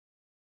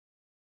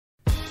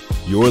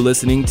You're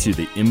listening to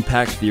the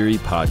Impact Theory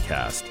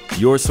Podcast,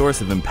 your source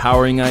of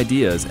empowering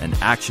ideas and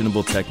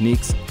actionable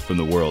techniques from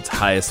the world's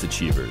highest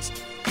achievers.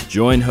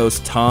 Join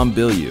host Tom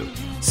Bilyeu,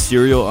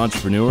 serial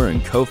entrepreneur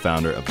and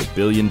co-founder of the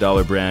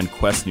billion-dollar brand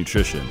Quest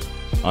Nutrition,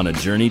 on a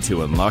journey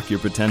to unlock your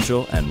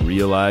potential and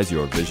realize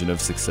your vision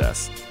of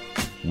success.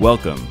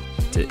 Welcome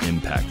to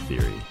Impact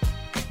Theory.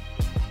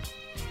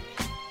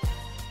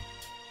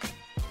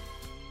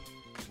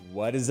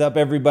 What is up,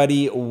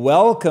 everybody?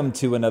 Welcome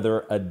to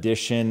another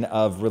edition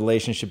of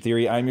Relationship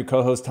Theory. I'm your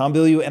co-host, Tom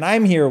Bilyeu, and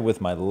I'm here with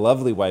my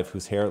lovely wife,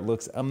 whose hair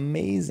looks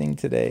amazing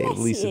today,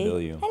 Lisa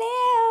Bilyeu.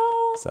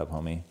 Hello. What's up,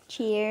 homie?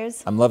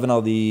 Cheers. I'm loving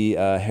all the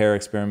hair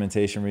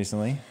experimentation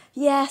recently.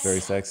 Yes. Very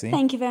sexy.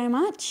 Thank you very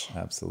much.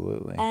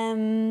 Absolutely.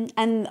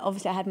 And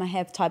obviously I had my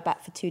hair tied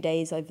back for 2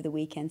 days over the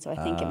weekend, so I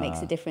think it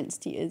makes a difference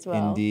to you as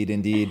well.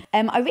 Indeed.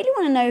 I really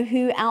want to know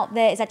who out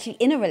there is actually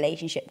in a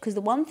relationship, because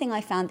the one thing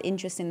I found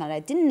interesting that I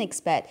didn't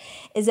expect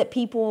is that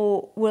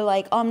people were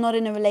like, oh, I'm not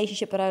in a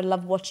relationship, but I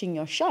love watching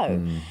your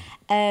show.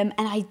 And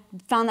I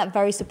found that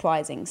very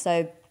surprising.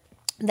 So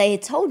they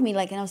had told me, and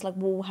I was like,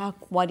 well,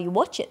 why do you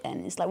watch it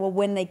then? It's like, well,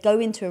 when they go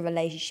into a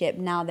relationship,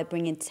 now they're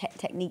bringing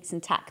techniques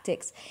and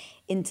tactics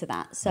into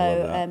that. So,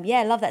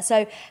 I love that.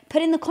 So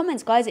put in the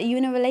comments, guys, are you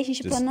in a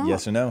relationship or not?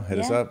 Yes or no, hit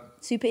us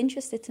up. Super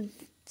interested to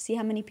see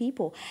how many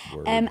people.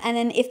 And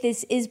then if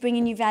this is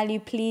bringing you value,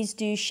 please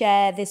do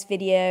share this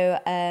video.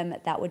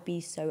 That would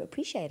be so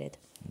appreciated.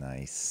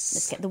 Nice.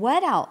 Let's get the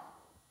word out.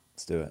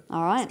 Let's do it.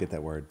 All right. Let's get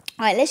that word.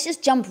 All right, let's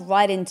just jump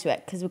right into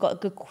it because we've got a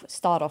good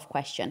start-off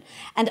question.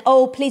 And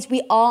please,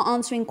 we are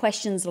answering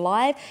questions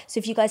live. So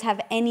if you guys have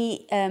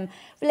any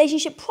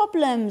relationship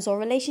problems or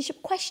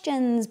relationship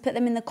questions, put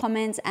them in the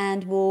comments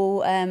and we'll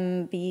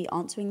be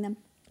answering them.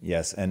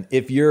 Yes, and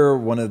if you're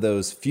one of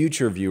those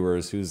future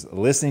viewers who's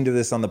listening to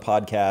this on the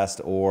podcast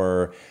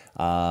or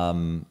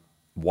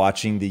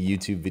watching the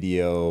YouTube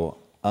video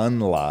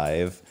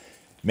unlive,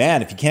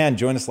 man, if you can,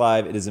 join us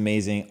live. It is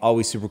amazing.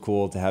 Always super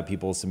cool to have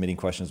people submitting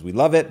questions. We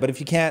love it. But if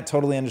you can't,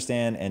 totally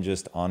understand and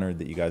just honored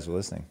that you guys are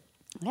listening.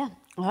 Yeah.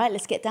 All right,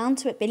 let's get down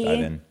to it, Bilyeu.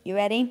 Dive in. You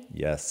ready?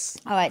 Yes.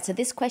 All right, so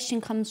this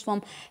question comes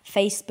from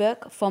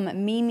Facebook from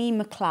Mimi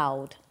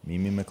McLeod.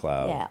 Mimi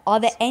McLeod. Yeah. Are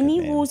there any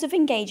name. rules of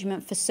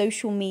engagement for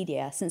social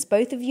media? Since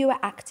both of you are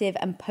active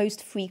and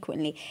post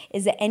frequently,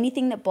 is there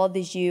anything that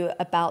bothers you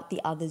about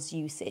the other's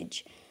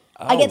usage?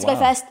 I get to go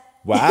first.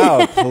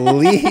 Wow,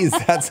 please.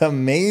 That's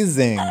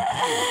amazing. All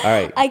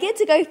right. I get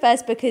to go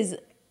first because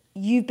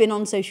you've been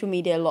on social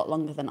media a lot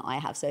longer than I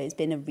have, so it's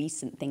been a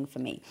recent thing for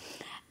me.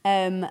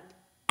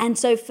 And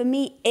so for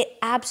me, it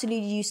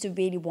absolutely used to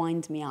really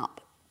wind me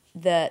up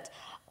that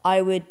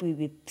we'd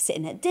be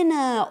sitting at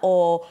dinner,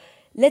 or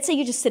let's say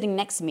you're just sitting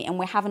next to me and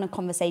we're having a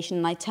conversation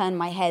and I turn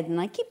my head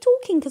and I keep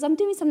talking because I'm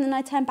doing something and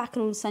I turn back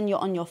and all of a sudden you're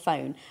on your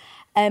phone.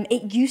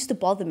 It used to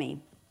bother me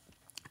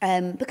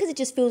because it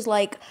just feels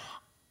like,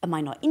 am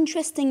I not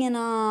interesting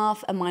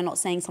enough? Am I not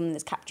saying something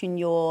that's capturing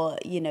your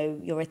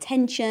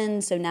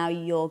attention? So now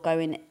you're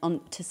going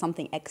on to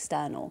something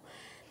external.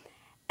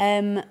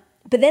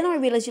 But then I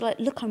realized you're like,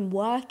 look, I'm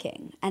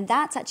working. And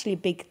that's actually a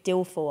big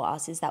deal for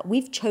us, is that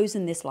we've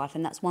chosen this life.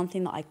 And that's one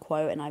thing that I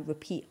quote and I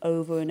repeat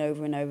over and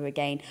over and over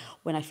again.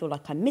 When I feel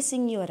like I'm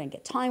missing you, I don't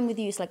get time with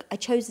you. It's like, I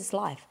chose this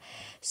life.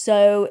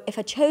 So if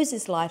I chose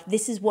this life,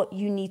 this is what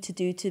you need to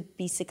do to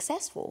be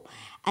successful.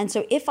 And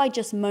so if I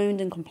just moaned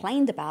and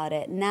complained about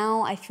it,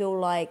 now I feel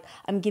like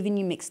I'm giving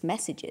you mixed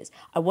messages.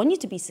 I want you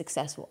to be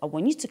successful. I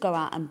want you to go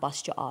out and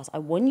bust your ass. I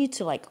want you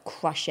to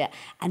crush it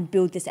and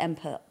build this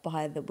empire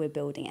that we're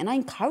building. And I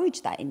encourage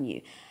that in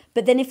you.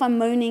 But then if I'm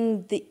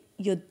moaning that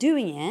you're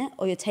doing it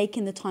or you're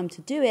taking the time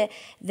to do it,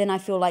 then I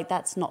feel like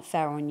that's not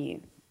fair on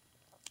you.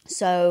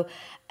 So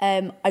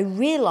I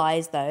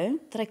realize, though,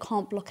 that I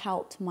can't block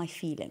out my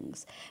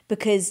feelings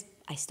because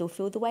I still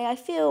feel the way I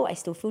feel. I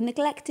still feel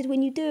neglected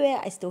when you do it.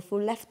 I still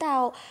feel left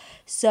out.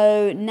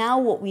 So now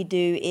what we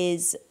do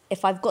is,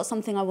 if I've got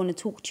something I want to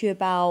talk to you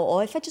about,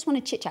 or if I just want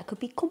to chit-chat, it could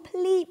be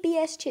complete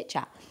BS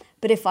chit-chat.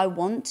 But if I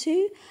want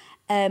to,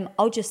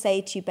 I'll just say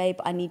to you, babe,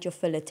 I need your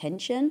full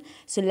attention.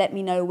 So let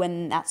me know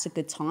when that's a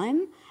good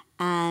time.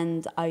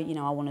 And I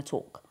want to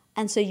talk.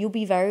 And so you'll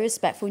be very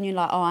respectful and you're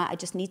like, all right, I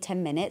just need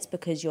 10 minutes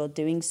because you're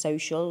doing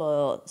social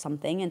or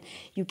something, and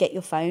you get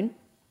your phone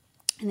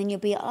and then you'll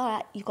be, all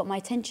right, you got my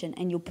attention,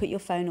 and you'll put your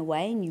phone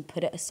away and you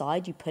put it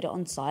aside, you put it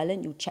on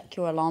silent, you'll check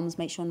your alarms,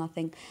 make sure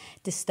nothing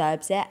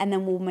disturbs it, and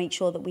then we'll make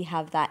sure that we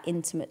have that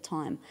intimate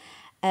time.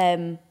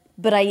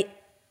 But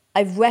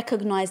I've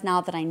recognized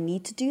now that I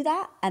need to do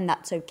that, and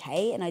that's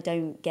okay, and I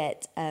don't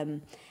get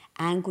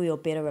angry or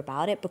bitter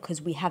about it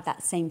because we have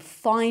that same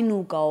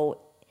final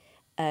goal.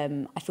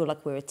 I feel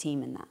like we're a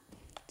team in that.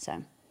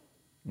 So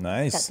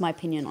nice. That's my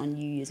opinion on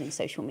you using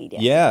social media.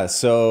 Yeah,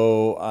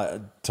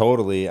 so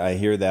totally, I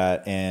hear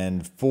that.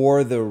 And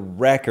for the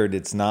record,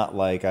 it's not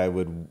like I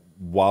would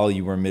while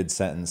you were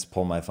mid-sentence,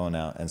 pull my phone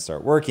out and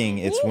start working.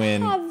 It's You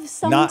when have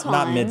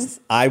not mid. sometimes.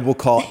 I will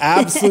call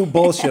absolute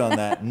bullshit on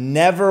that.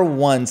 Never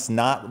once,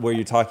 not where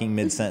you're talking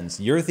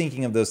mid-sentence. You're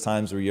thinking of those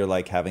times where you're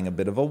like having a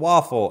bit of a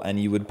waffle and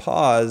you would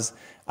pause.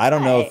 I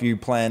don't know if you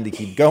plan to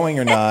keep going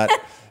or not.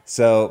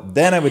 So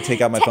then I would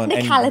take out my phone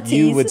and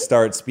you would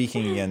start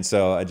speaking again.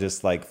 So I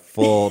just like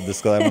full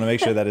disclosure. I want to make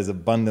sure that is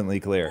abundantly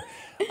clear.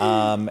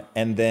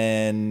 And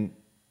then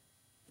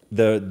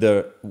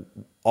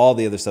all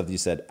the other stuff that you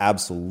said,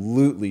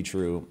 absolutely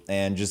true.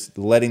 And just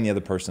letting the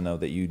other person know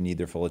that you need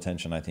their full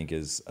attention, I think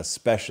is,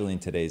 especially in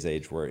today's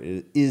age where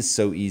it is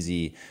so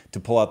easy to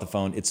pull out the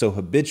phone. It's so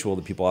habitual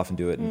that people often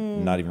do it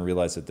and not even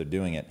realize that they're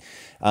doing it.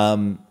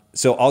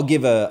 So I'll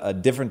give a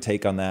different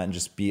take on that and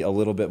just be a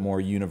little bit more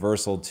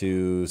universal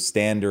to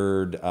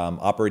standard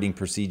operating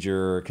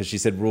procedure, because she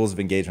said rules of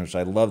engagement, which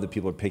I love that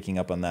people are picking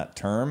up on that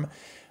term.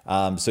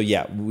 Rules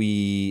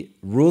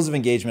of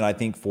engagement, I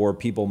think for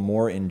people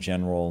more in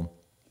general,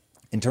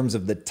 in terms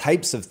of the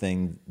types of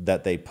thing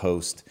that they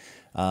post,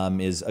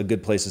 is a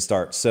good place to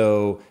start.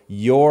 So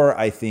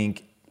I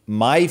think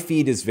my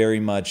feed is very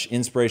much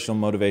inspirational,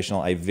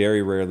 motivational. I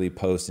very rarely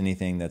post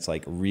anything that's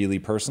like really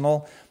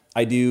personal.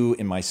 I do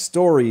in my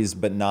stories,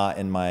 but not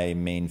in my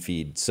main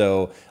feed.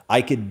 So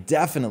I could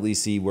definitely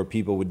see where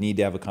people would need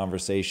to have a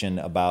conversation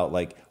about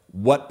like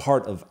what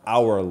part of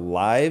our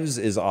lives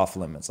is off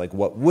limits. Like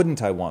what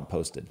wouldn't I want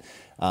posted?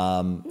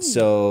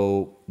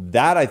 So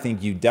that I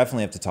think you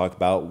definitely have to talk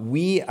about.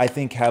 I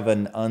think have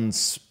an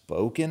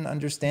unspoken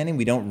understanding.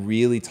 We don't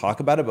really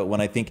talk about it, but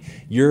when I think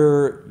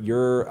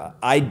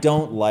I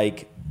don't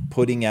like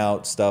putting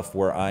out stuff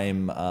where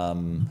I'm,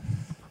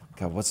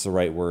 God, what's the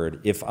right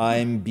word? If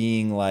I'm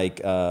being like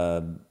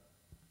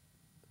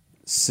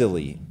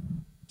silly.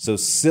 So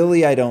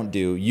silly I don't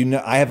do.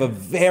 I have a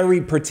very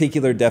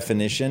particular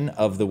definition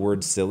of the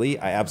word silly.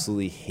 I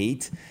absolutely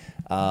hate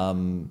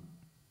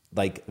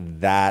like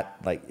that.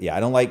 Like, yeah,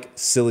 I don't like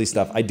silly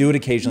stuff. I do it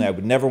occasionally. I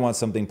would never want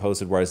something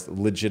posted where I was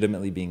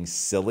legitimately being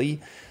silly.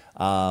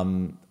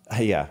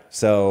 Yeah,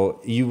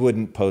 so you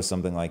wouldn't post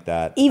something like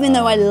that. Even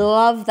though I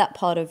love that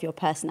part of your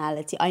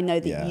personality, I know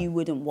that you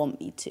wouldn't want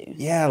me to.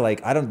 Yeah,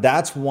 like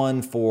that's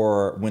one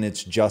for when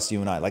it's just you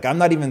and I. Like I'm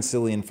not even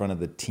silly in front of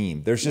the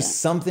team. There's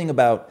just something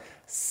about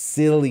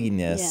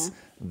silliness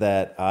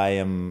that I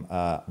am,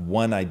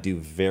 one, I do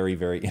very,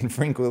 very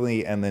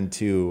infrequently, and then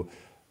two,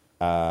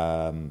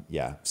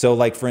 So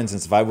like for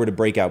instance, if I were to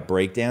break out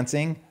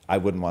breakdancing, I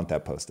wouldn't want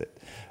that posted.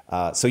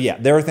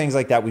 There are things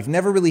like that. We've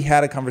never really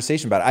had a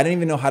conversation about it. I don't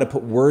even know how to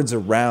put words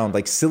around.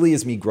 Like silly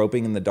is me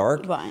groping in the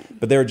dark. Right.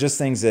 But there are just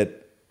things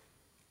that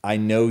I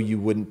know you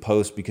wouldn't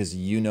post because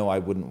you know I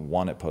wouldn't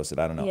want it posted.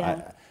 I don't know.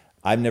 Yeah.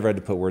 I've never had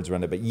to put words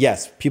around it. But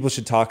yes, people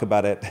should talk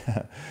about it.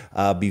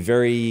 Be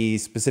very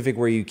specific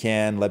where you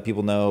can. Let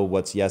people know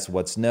what's yes,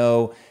 what's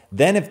no.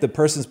 Then if the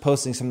person's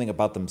posting something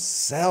about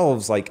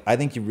themselves, like I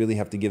think you really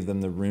have to give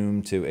them the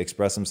room to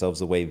express themselves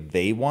the way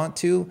they want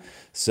to.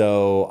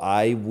 So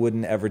I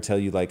wouldn't ever tell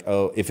you like,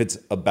 oh, if it's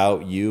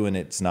about you and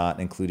it's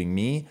not including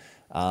me,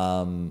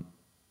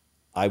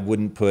 I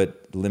wouldn't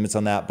put limits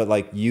on that. But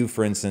like you,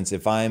 for instance,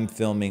 if I'm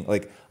filming,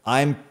 like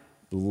I'm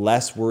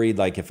less worried,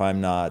 like if I'm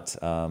not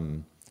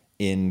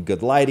in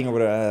good lighting or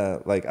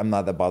whatever, like I'm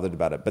not that bothered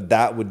about it. But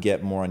that would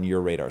get more on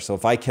your radar. So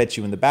if I catch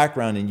you in the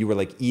background and you were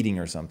like eating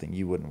or something,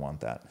 you wouldn't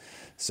want that.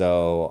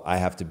 So I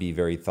have to be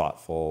very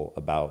thoughtful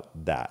about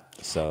that.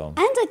 So, and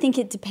I think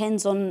it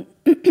depends on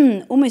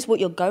almost what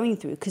you're going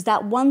through. Because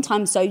that one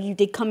time, so you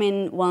did come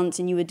in once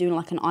and you were doing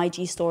like an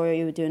IG story, or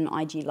you were doing an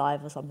IG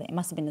live or something. It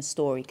must have been a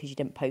story because you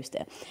didn't post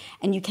it.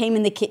 And you came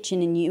in the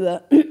kitchen and you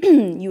were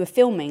you were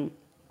filming.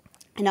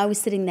 And I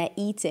was sitting there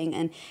eating,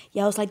 and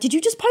I was like, did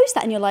you just post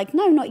that? And you're like,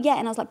 no, not yet.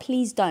 And I was like,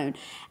 please don't.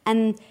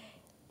 And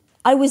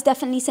I was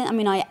definitely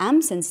I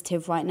am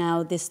sensitive right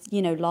now, this,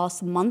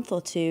 last month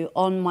or two,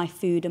 on my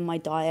food and my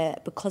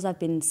diet, because I've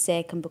been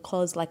sick and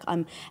because like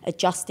I'm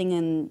adjusting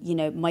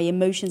and, my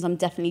emotions, I'm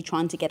definitely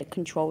trying to get a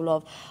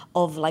control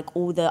of like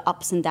all the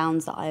ups and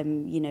downs that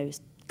I'm,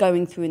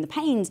 going through and the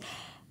pains.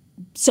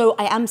 So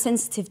I am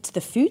sensitive to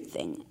the food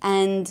thing.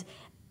 And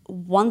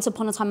once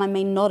upon a time I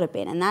may not have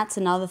been. And that's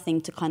another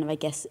thing to kind of, I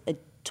guess,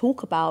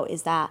 talk about,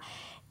 is that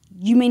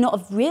you may not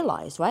have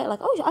realized, right? Like,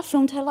 oh, I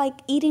filmed her like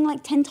eating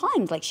like 10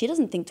 times. Like she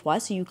doesn't think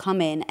twice. So you come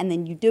in and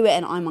then you do it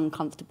and I'm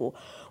uncomfortable.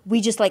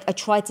 We just like, I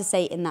tried to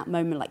say in that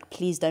moment, like,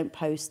 please don't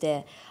post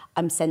it.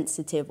 I'm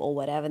sensitive or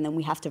whatever. And then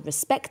we have to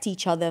respect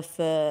each other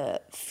for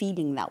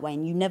feeling that way.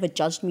 And you never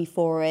judged me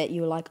for it.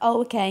 You were like,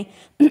 oh, okay,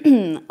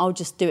 I'll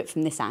just do it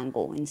from this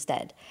angle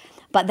instead.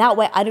 But that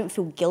way, I don't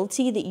feel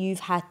guilty that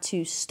you've had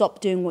to stop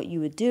doing what you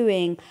were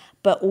doing,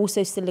 but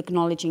also still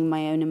acknowledging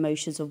my own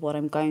emotions of what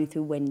I'm going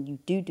through when you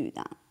do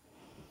that.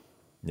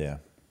 Yeah,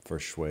 for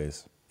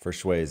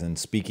schways. And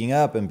speaking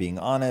up and being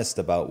honest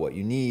about what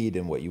you need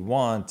and what you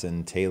want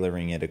and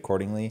tailoring it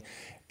accordingly.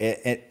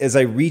 As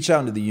I reach out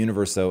into the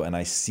universe, though, and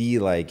I see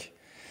like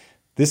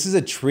This is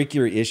a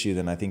trickier issue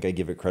than I think I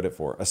give it credit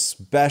for,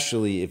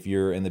 especially if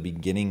you're in the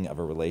beginning of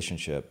a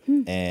relationship.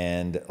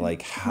 And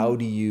like, how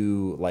do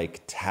you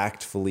like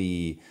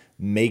tactfully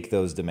make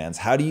those demands?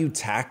 How do you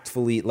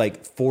tactfully,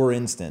 like, for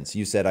instance,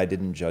 you said I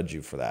didn't judge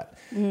you for that.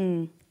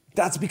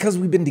 That's because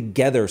we've been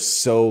together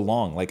so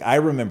long. Like, I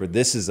remember,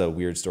 this is a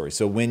weird story.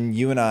 So when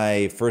you and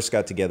I first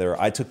got together,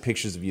 I took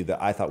pictures of you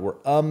that I thought were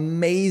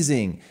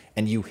amazing,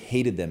 and you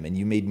hated them, and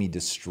you made me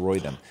destroy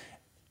them.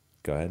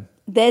 Go ahead.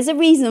 There's a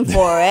reason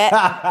for it,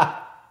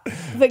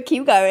 but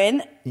keep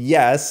going.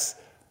 Yes.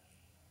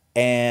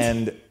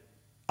 And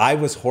I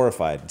was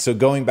horrified. So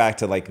going back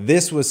to, like,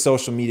 this was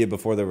social media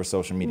before there was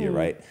social media,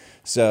 right?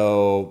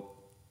 So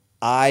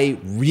I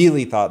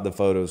really thought the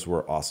photos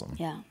were awesome.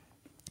 Yeah.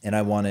 And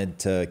I wanted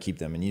to keep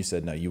them. And you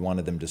said, no, you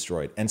wanted them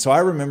destroyed. And so I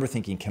remember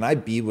thinking, can I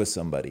be with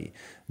somebody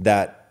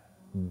that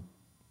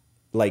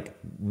like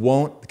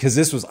won't, because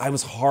I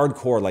was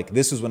hardcore. Like,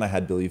 this was when I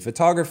had Bilyeu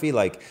photography.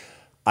 Like,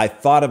 I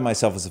thought of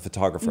myself as a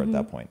photographer at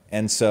that point.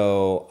 And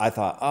so I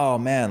thought, oh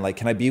man, like,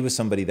 can I be with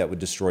somebody that would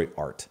destroy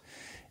art?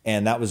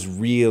 And that was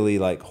really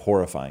like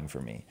horrifying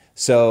for me.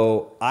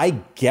 So I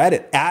get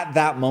it. At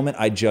that moment,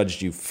 I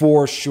judged you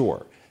for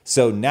sure.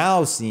 So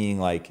now seeing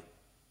like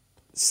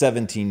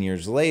 17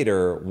 years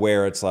later,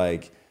 where it's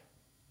like,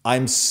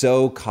 I'm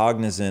so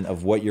cognizant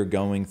of what you're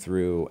going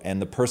through,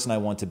 and the person I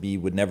want to be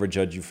would never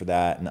judge you for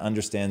that and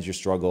understands your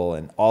struggle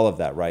and all of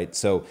that, right?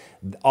 So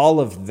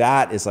all of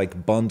that is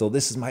like bundled.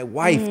 This is my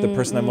wife, the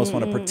person I most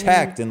want to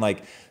protect. And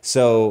like,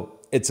 so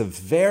it's a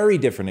very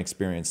different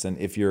experience than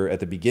if you're at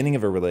the beginning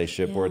of a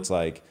relationship where it's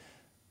like,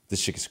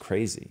 this chick is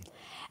crazy.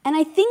 And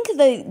I think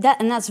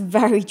that's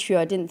very true.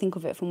 I didn't think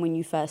of it from when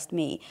you first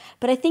meet.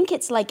 But I think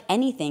it's like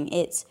anything.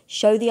 It's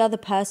show the other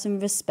person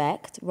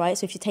respect, right?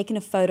 So if you're taking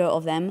a photo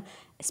of them,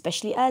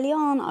 especially early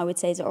on, I would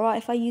say, is it all right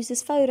if I use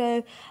this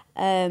photo?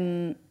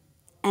 And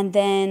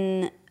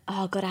then,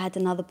 oh God, I had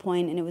another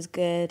point and it was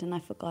good and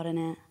I've forgotten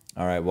it.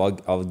 All right, well,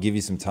 I'll give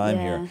you some time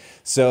here.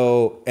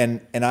 So,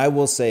 and I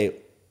will say,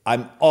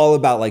 I'm all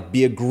about like,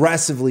 be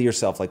aggressively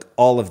yourself, like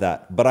all of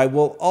that. But I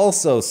will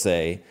also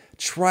say,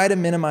 try to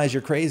minimize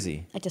your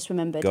crazy. I just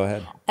remembered. Go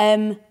ahead.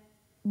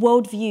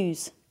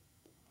 Worldviews.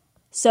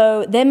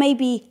 So there may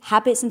be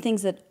habits and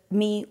things that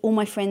me or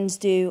my friends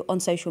do on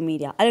social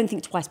media. I don't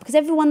think twice because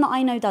everyone that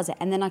I know does it.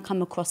 And then I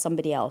come across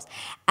somebody else.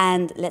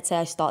 And let's say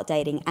I start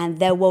dating and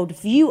their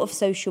worldview of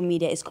social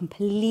media is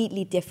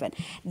completely different.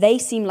 They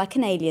seem like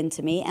an alien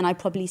to me and I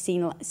probably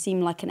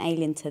seem like an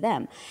alien to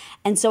them.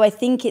 And so I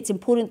think it's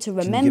important to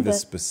remember. Can you give a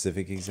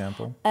specific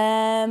example?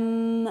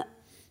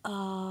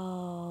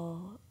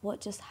 What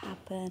just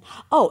happened?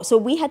 Oh, so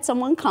we had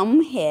someone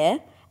come here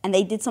and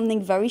they did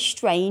something very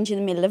strange in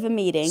the middle of a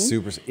meeting.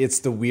 It's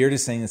the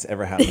weirdest thing that's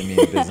ever happened to me in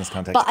a business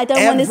context. But I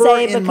don't want to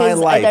say it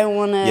because I don't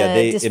want to. Yeah,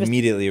 they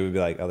immediately would be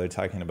like, oh, they're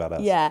talking about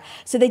us. Yeah.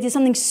 So they did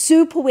something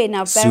super weird.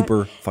 Now,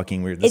 super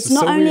fucking weird. It's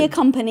not only a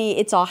company,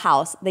 it's our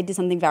house. They did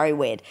something very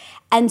weird.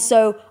 And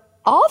so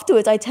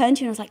afterwards, I turned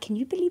to you and I was like, can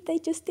you believe they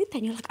just did that?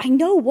 And you're like, I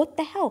know, what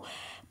the hell?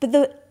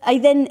 But I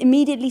then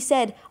immediately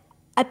said,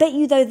 I bet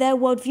you though their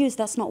worldviews,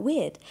 that's not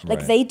weird.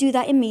 Like they do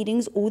that in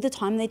meetings all the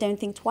time. They don't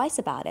think twice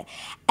about it.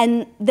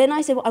 And then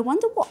I said, well, I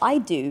wonder what I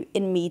do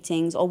in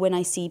meetings or when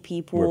I see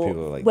people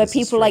where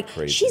people are like,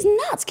 she's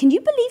nuts. Can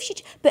you believe she?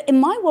 But in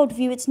my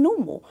worldview, it's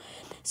normal.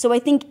 So I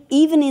think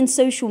even in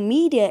social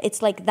media,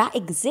 it's like that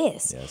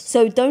exists. Yes.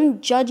 So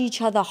don't judge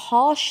each other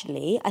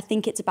harshly. I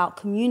think it's about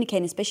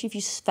communicating, especially if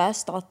you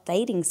first start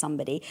dating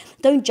somebody.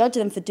 Don't judge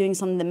them for doing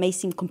something that may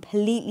seem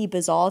completely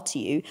bizarre to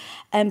you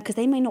because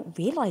they may not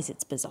realize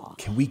it's bizarre.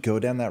 Can we go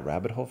down that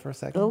rabbit hole for a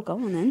second? Oh, go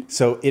on then.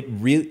 So it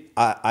really,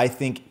 I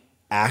think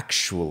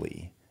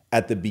actually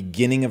at the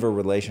beginning of a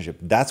relationship,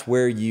 that's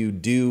where you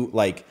do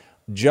like,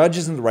 judge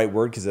isn't the right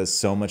word because there's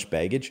so much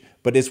baggage,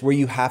 but it's where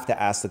you have to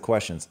ask the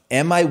questions.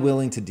 Am I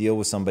willing to deal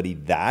with somebody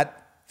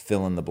that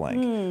fill in the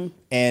blank?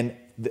 And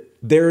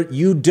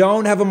you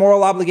don't have a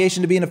moral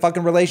obligation to be in a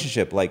fucking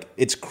relationship. Like,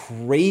 it's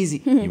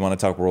crazy. You want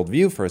to talk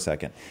worldview for a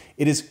second?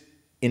 It is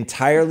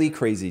entirely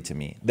crazy to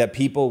me that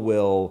people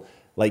will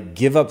like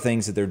give up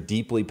things that they're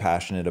deeply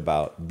passionate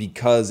about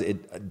because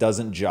it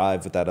doesn't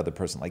jive with that other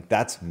person. Like,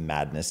 that's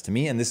madness to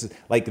me. And this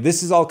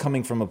is all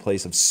coming from a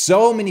place of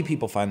so many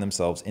people find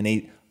themselves in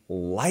a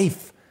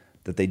life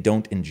that they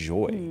don't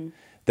enjoy.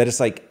 That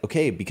it's like,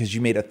 okay, because you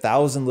made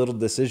 1,000 little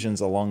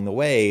decisions along the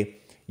way,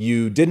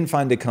 you didn't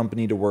find a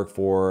company to work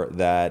for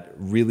that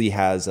really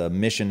has a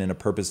mission and a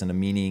purpose and a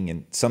meaning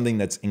and something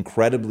that's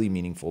incredibly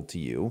meaningful to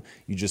you.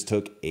 You just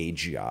took a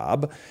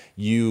job.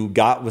 You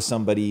got with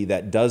somebody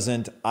that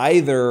doesn't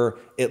either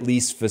at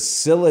least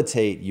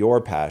facilitate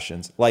your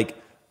passions. Like,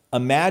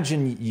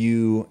 imagine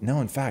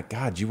in fact,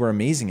 God, you were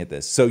amazing at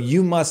this. So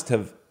you must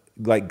have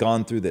like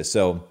gone through this.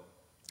 So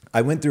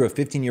I went through a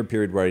 15-year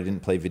period where I didn't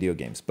play video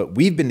games, but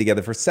we've been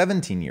together for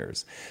 17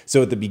 years.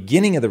 So at the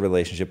beginning of the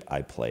relationship,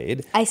 I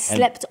played. I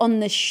slept on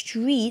the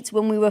street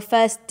when we were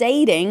first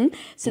dating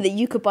so that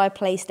you could buy a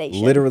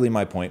PlayStation. Literally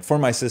my point. For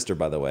my sister,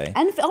 by the way.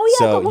 And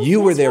so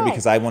you were there right.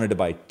 because I wanted to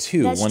buy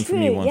two. That's one true. for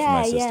me, one for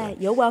my sister. Yeah,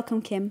 you're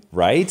welcome, Kim.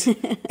 Right?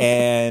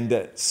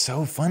 And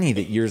so funny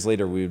that years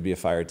later we would be a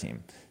fire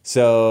team.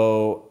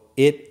 So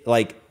it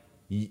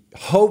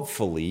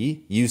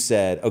hopefully you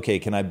said, okay,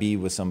 can I be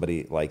with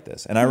somebody like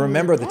this? And I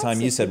remember at the time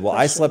you said, well,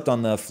 I slept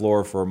on the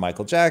floor for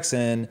Michael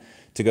Jackson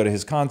to go to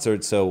his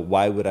concert, so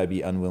why would I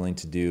be unwilling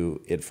to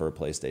do it for a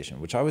PlayStation?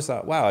 Which I always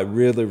thought, wow, I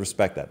really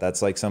respect that.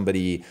 That's like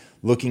somebody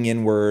looking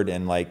inward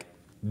and like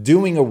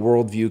doing a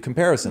worldview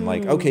comparison.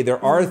 Like, okay,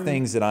 there are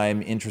things that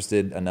I'm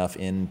interested enough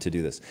in to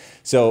do this.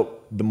 So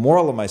the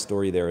moral of my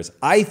story there is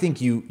I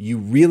think you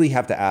really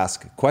have to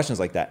ask questions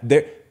like that.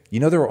 There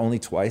were only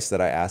twice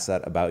that I asked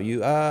that about you.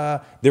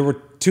 There were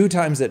 2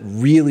 times that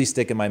really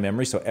stick in my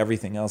memory, so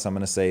everything else I'm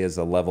going to say is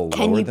a level lower than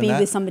that. Can you be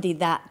with somebody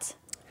that...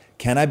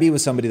 Can I be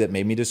with somebody that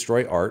made me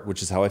destroy art,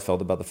 which is how I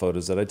felt about the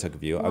photos that I took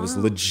of you. Wow. I was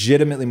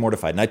legitimately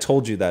mortified. And I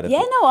told you that.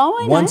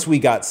 Once we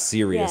got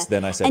serious,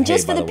 then I said, and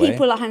just hey, for the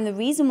people at home, the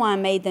reason why I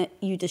made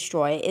you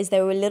destroy it is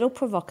they were a little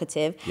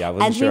provocative. Yeah, I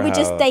wasn't and sure we were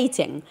just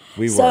dating.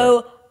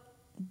 So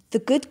the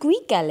good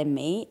Greek girl in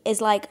me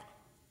is like,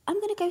 I'm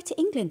going to go to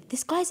England.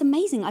 This guy's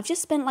amazing. I've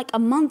just spent like a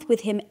month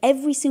with him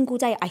every single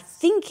day. I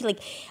think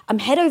like I'm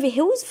head over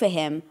heels for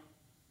him.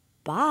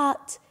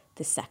 But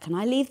the second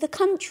I leave the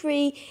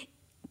country,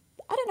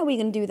 I don't know what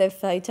you're going to do with those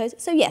photos.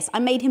 So yes, I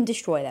made him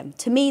destroy them.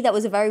 To me, that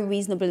was a very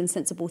reasonable and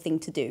sensible thing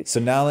to do. So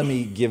now let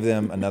me give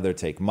them another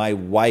take. My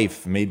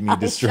wife made me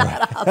destroy.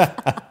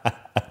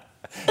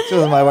 She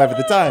wasn't my wife at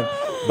the time.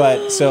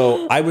 But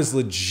so I was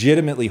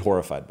legitimately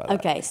horrified by that.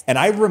 Okay. And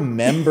I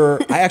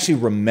actually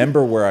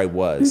remember where I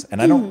was.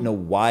 And I don't know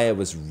why I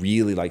was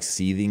really like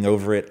seething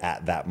over it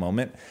at that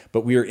moment.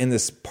 But we were in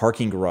this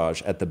parking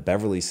garage at the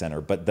Beverly Center,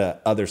 but the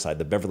other side,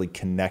 the Beverly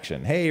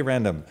Connection. Hey,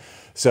 random.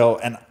 So,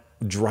 and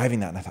driving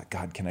that, and I thought,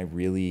 God, can I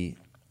really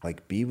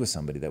like be with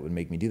somebody that would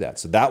make me do that?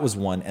 So that was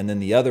one. And then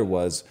the other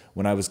was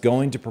when I was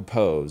going to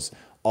propose,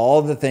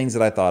 all the things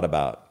that I thought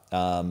about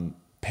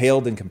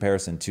paled in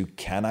comparison to,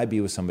 can I be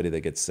with somebody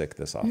that gets sick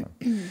this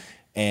often?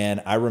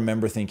 And I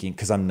remember thinking,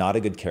 because I'm not a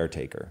good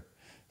caretaker.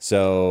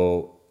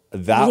 So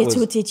that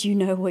Little did you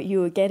know what you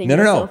were getting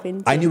yourself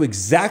into. I knew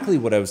exactly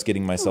what I was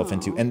getting myself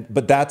into.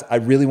 But I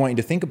really want you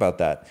to think about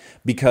that,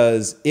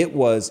 because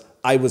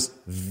I was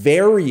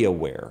very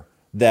aware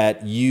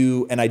that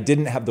and I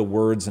didn't have the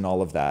words and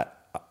all of that,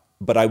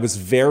 but I was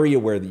very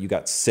aware that you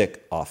got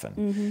sick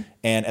often.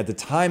 And at the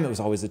time, it was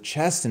always a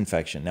chest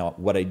infection. Now,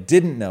 what I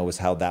didn't know was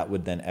how that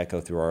would then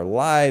echo through our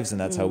lives, and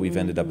that's how we've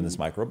ended up in this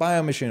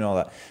microbiome machine and all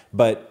that.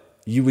 But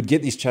you would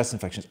get these chest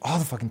infections all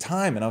the fucking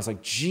time, and I was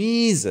like,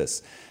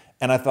 Jesus.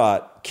 And I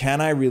thought, can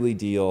I really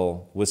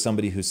deal with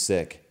somebody who's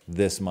sick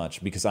this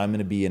much? Because I'm going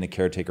to be in a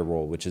caretaker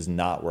role, which is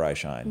not where I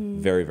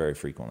shine very, very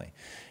frequently.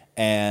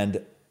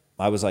 And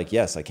I was like,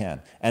 yes, I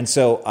can. And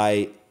so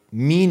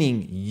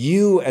meaning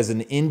you as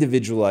an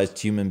individualized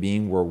human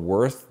being were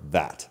worth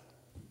that.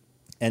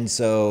 And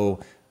so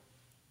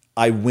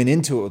I went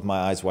into it with my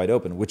eyes wide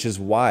open, which is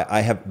why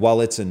while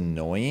it's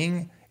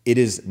annoying, it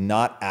is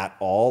not at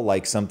all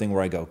like something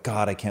where I go,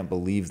 God, I can't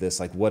believe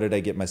this. Like, what did I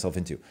get myself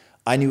into?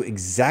 I knew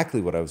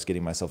exactly what I was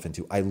getting myself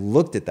into. I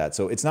looked at that.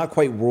 So it's not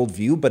quite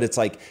worldview, but it's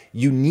like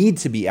you need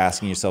to be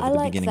asking yourself at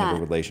the beginning of a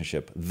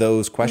relationship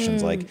those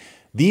questions. Like,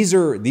 these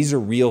are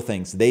real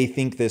things. They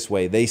think this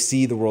way. They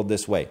see the world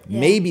this way.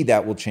 Yeah. Maybe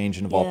that will change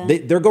and evolve. Yeah.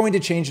 They're going to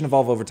change and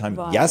evolve over time.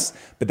 Right. Yes,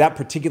 but that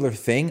particular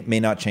thing may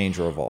not change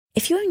or evolve.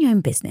 If you own your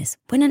own business,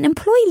 when an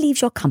employee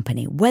leaves your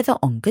company, whether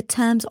on good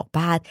terms or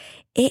bad,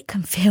 it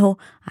can feel,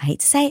 I hate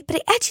to say it, but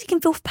it actually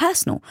can feel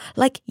personal,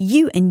 like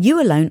you and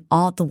you alone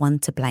are the one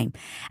to blame.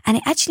 And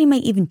it actually may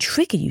even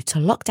trigger you to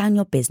lock down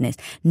your business,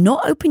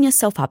 not open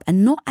yourself up,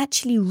 and not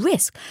actually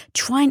risk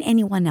trying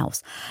anyone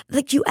else.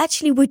 Like you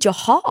actually would your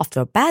heart after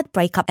a bad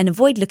breakup and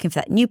avoid looking for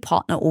that new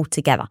partner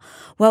altogether.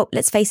 Well,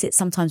 let's face it,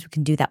 sometimes we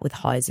can do that with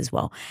hires as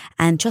well.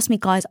 And trust me,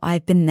 guys,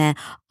 I've been there.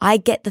 I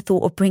get the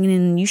thought of bringing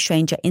in a new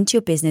stranger into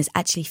your business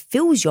actually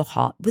fills your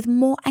heart with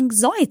more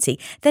anxiety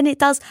than it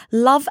does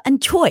love and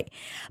joy.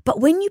 But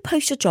when you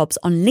post your jobs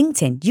on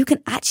LinkedIn, you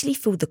can actually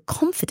feel the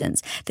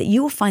confidence that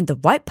you will find the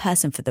right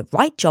person for the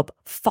right job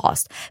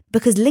fast,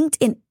 because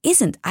LinkedIn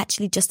isn't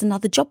actually just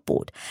another job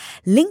board.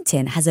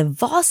 LinkedIn has a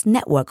vast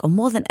network of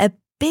more than a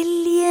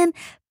billion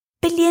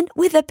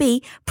with a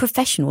B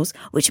professionals,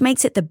 which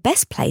makes it the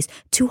best place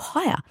to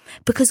hire.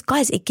 Because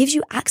guys, it gives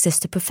you access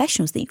to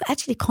professionals that you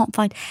actually can't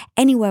find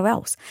anywhere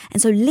else. And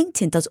so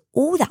LinkedIn does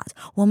all that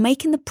while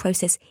making the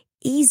process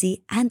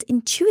easy and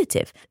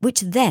intuitive,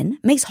 which then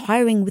makes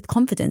hiring with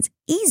confidence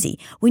easy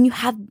when you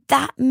have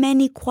that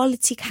many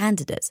quality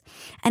candidates.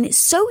 And it's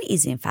so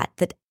easy, in fact,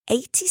 that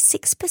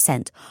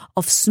 86%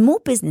 of small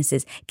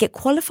businesses get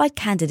qualified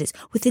candidates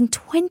within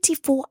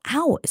 24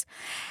 hours.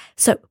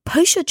 So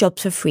post your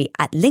jobs for free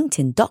at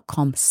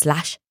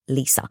linkedin.com/LinkedIn.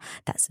 LinkedIn.com/Lisa.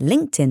 That's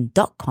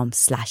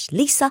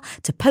LinkedIn.com/Lisa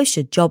to post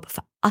your job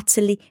for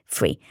utterly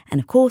free. And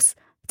of course,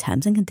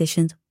 terms and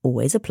conditions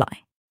always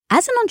apply.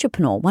 As an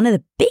entrepreneur, one of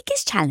the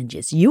biggest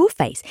challenges you will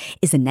face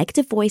is the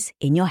negative voice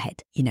in your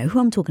head. You know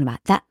who I'm talking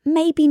about, that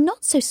maybe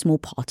not so small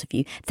part of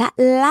you that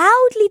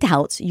loudly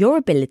doubts your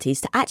abilities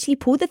to actually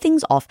pull the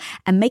things off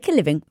and make a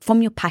living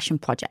from your passion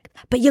project.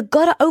 But you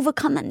gotta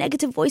overcome that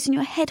negative voice in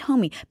your head,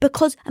 homie,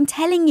 because I'm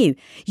telling you,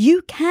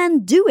 you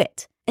can do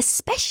it.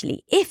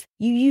 Especially if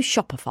you use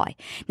Shopify.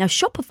 Now,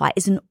 Shopify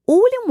is an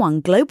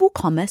all-in-one global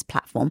commerce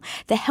platform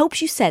that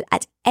helps you sell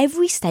at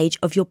every stage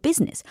of your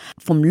business.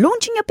 From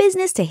launching your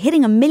business to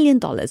hitting $1 million,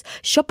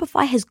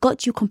 Shopify has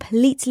got you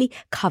completely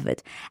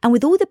covered. And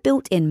with all the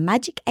built-in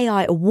Magic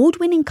AI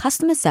award-winning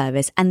customer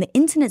service and the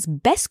internet's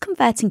best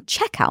converting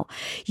checkout,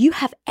 you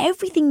have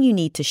everything you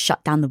need to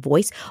shut down the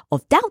voice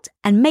of doubt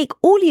and make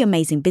all your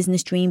amazing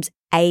business dreams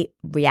a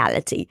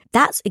reality.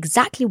 That's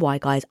exactly why,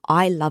 guys,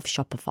 I love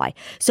Shopify.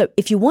 So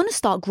if you want to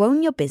start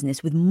growing your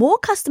business with more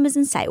customers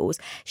and sales,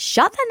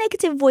 shut that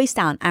negative voice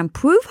down and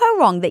prove her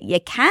wrong that you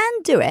can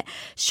do it,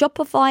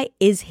 Shopify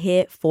is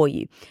here for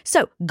you.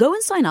 So go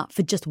and sign up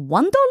for just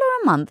 $1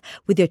 a month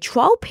with your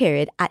trial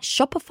period at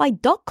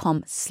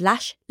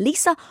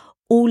shopify.com/Lisa,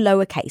 all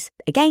lowercase.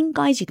 Again,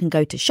 guys, you can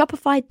go to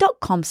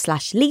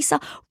shopify.com/Lisa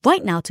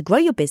right now to grow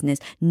your business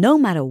no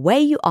matter where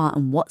you are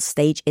and what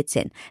stage it's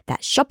in.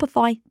 That's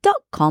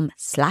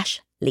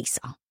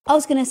shopify.com/Lisa. I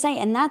was going to say,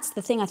 and that's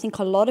the thing, I think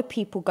a lot of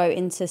people go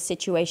into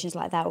situations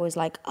like that where it's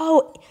like,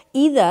 oh,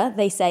 either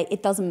they say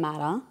it doesn't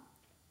matter,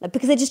 like,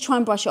 because they just try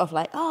and brush it off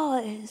like,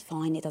 oh, it's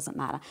fine, it doesn't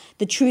matter.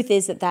 The truth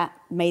is that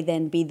may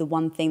then be the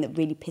one thing that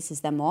really pisses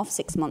them off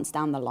 6 months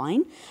down the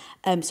line.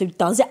 So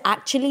does it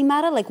actually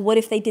matter? Like, what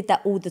if they did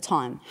that all the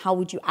time? How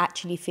would you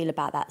actually feel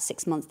about that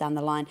 6 months down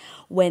the line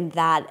when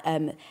that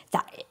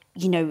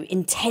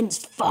intense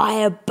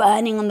fire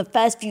burning on the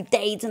first few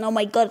days, and oh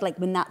my God, like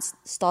when that's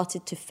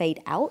started to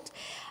fade out?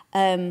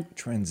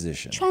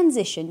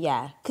 Transition,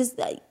 yeah, because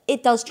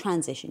it does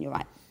transition, you're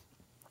right.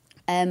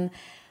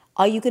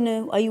 Are you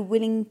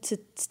willing to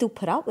still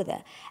put up with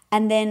it?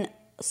 And then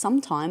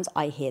sometimes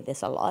I hear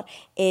this a lot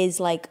is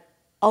like,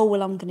 oh,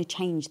 well, I'm going to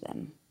change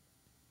them.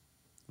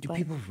 Do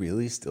people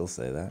really still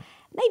say that?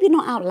 Maybe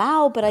not out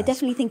loud, but I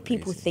definitely think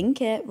people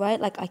think it, right?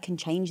 Like, I can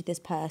change this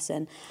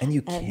person. And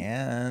you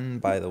can,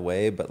 by the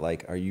way, but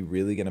like, are you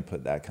really going to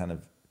put that kind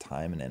of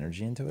time and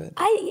energy into it?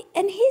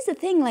 And here's the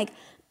thing, like,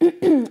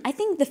 I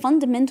think the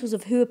fundamentals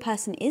of who a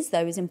person is,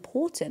 though, is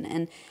important.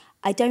 And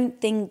I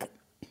don't think,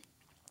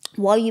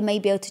 while you may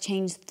be able to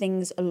change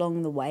things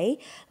along the way,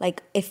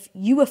 like if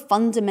you were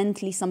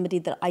fundamentally somebody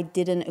that I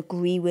didn't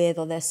agree with,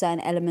 or there's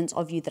certain elements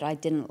of you that I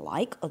didn't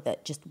like, or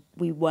that just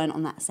we weren't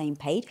on that same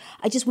page,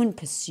 I just wouldn't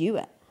pursue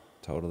it.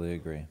 Totally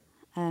agree.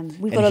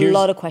 We've got a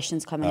lot of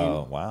questions coming in.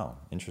 Oh, wow.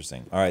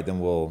 Interesting. All right,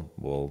 then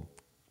we'll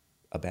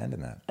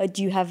abandon that.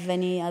 Do you have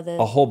any other?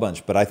 A whole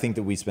bunch, but I think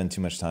that we spend too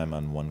much time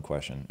on one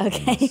question.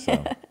 Okay. This,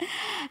 so.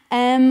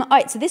 All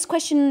right, so this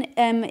question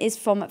is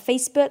from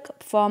Facebook,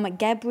 from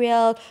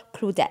Gabrielle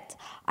Claudette.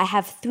 I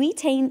have three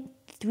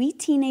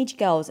teenage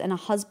girls and a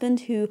husband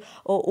who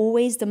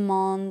always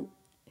demands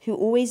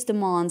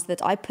that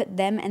I put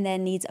them and their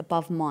needs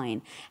above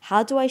mine.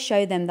 How do I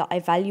show them that I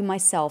value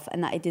myself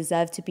and that I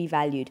deserve to be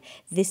valued?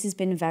 This has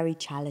been very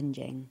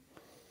challenging.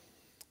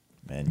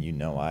 Man, you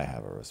know I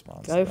have a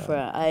response. Go for it.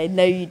 I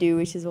know you do,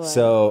 which is why.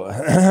 So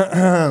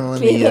let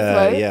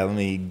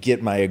me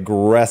get my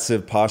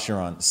aggressive posture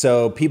on.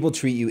 So people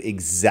treat you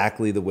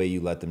exactly the way you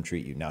let them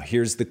treat you. Now,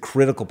 here's the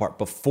critical part.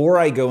 Before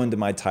I go into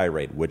my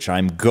tirade, which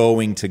I'm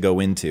going to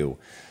go into,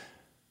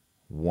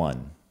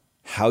 1,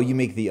 how you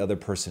make the other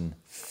person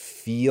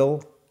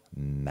feel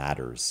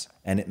matters,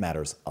 and it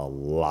matters a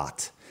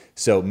lot.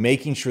 So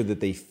making sure that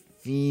they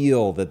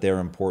feel that they're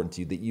important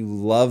to you, that you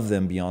love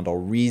them beyond all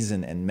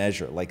reason and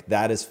measure, like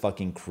that is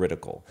fucking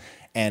critical.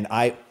 And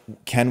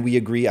can we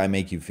agree I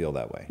make you feel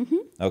that way? Mm-hmm.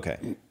 Okay.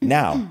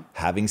 Now,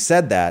 having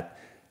said that,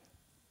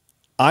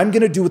 I'm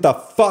going to do what the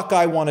fuck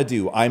I want to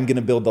do. I'm going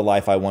to build the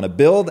life I want to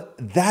build.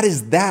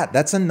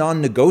 That's a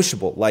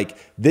non-negotiable. Like,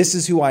 this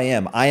is who I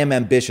am. I am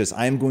ambitious.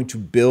 I am going to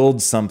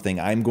build something.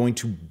 I'm going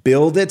to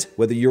build it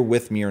whether you're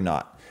with me or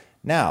not.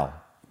 Now,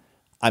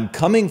 I'm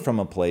coming from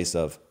a place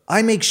of,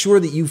 I make sure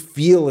that you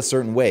feel a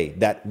certain way,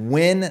 that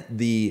when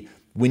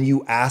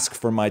you ask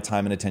for my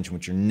time and attention,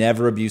 which you're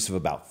never abusive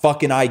about,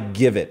 fucking I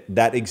give it.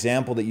 That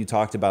example that you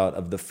talked about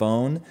of the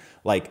phone,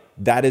 like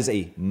that is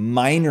a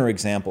minor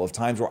example of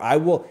times where I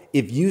will,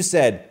 if you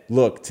said,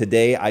 look,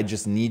 today I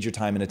just need your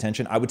time and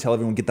attention, I would tell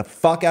everyone, get the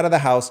fuck out of the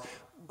house,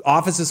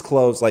 office is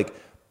closed. Like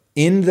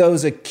in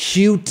those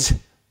acute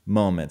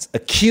moments,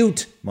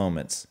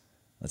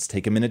 let's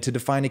take a minute to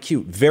define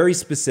acute, very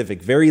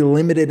specific, very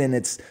limited in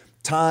its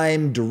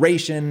time,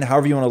 duration,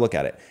 however you want to look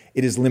at it.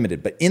 It is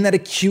limited. But in that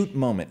acute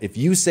moment, if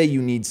you say you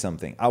need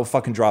something, I will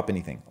fucking drop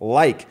anything.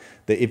 Like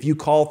that if you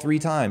call 3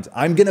 times,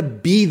 I'm going to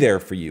be there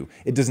for you.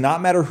 It does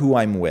not matter who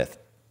I'm with.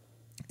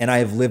 And I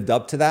have lived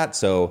up to that.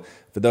 So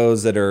for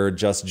those that are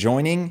just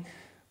joining,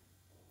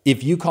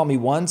 if you call me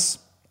once,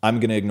 I'm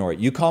going to ignore it.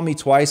 You call me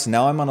twice,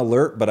 now I'm on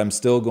alert, but I'm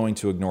still going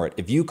to ignore it.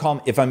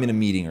 If I'm in a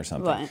meeting or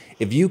something, Right.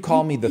 if you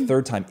call me the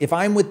third time, if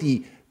I'm with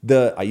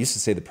I used to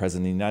say the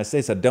president of the United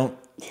States, I don't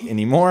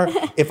anymore.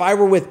 If I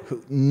were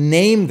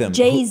name them.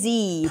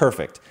 Jay-Z.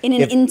 Perfect. In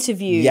an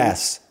interview.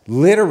 Yes,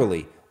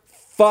 literally.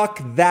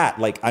 Fuck that.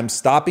 Like, I'm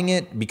stopping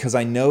it because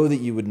I know that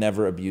you would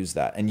never abuse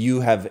that. And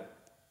you have,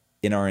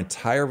 in our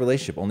entire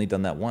relationship, only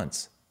done that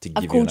once to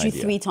give you an idea. I've called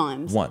you 3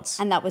 times. Once.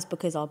 And that was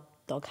because our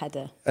dog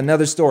had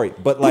another story.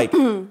 But like,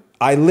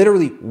 I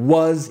literally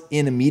was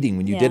in a meeting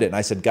when you did Yeah. it. And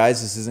I said,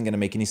 guys, this isn't going to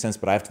make any sense,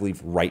 but I have to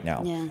leave right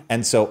now. Yeah.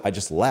 And so I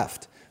just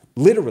left,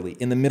 literally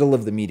in the middle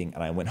of the meeting.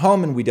 And I went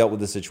home and we dealt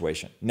with the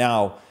situation.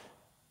 Now,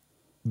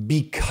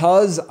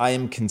 because I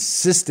am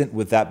consistent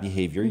with that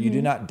behavior, you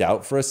do not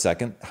doubt for a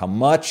second how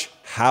much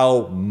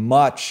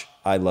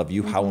I love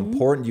you, how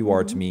important you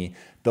are to me,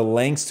 the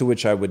lengths to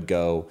which I would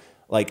go.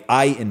 Like,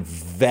 I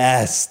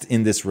invest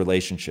in this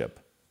relationship.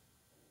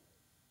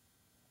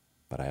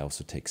 But I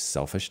also take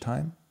selfish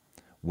time.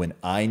 When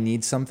I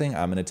need something,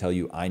 I'm going to tell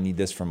you I need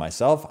this for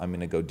myself. I'm going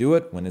to go do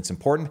it when it's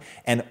important.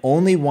 And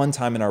only one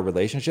time in our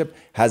relationship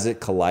has it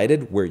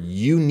collided where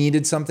you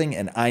needed something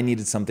and I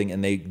needed something,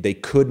 and they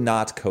could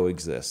not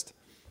coexist.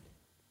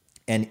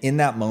 And in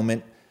that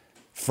moment,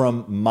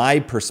 from my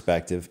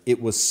perspective,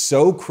 it was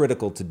so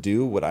critical to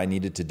do what I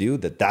needed to do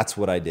that's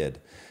what I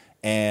did.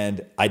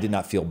 And I did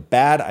not feel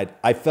bad.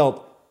 I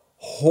felt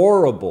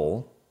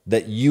horrible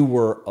that you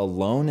were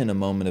alone in a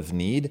moment of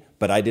need,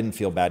 but I didn't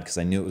feel bad because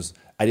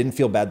I didn't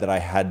feel bad that I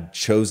had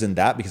chosen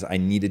that because I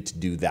needed to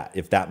do that,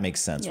 if that makes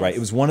sense, Yes. right? It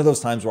was one of those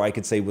times where I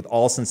could say with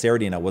all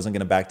sincerity, and I wasn't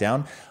going to back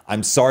down,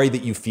 I'm sorry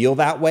that you feel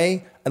that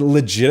way.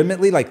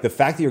 Legitimately, like the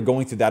fact that you're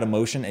going through that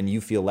emotion and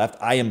you feel left,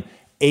 I am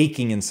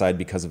aching inside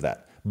because of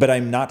that. But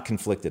I'm not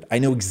conflicted. I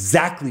know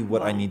exactly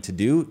what I need to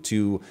do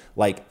to,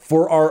 like,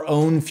 for our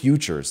own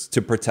futures,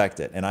 to protect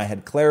it. And I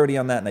had clarity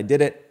on that and I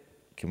did it.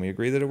 Can we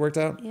agree that it worked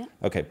out? Yeah.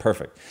 Okay,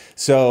 perfect.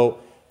 So,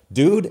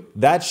 dude,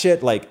 that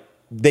shit, like,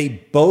 they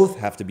both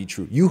have to be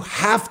true. You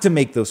have to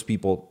make those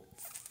people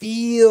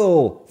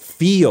feel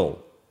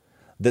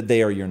that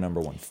they are your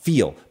number one.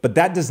 Feel. But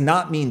that does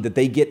not mean that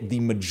they get the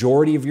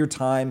majority of your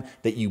time,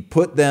 that you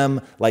put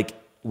them, like,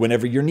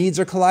 whenever your needs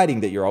are colliding,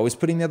 that you're always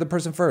putting the other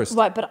person first.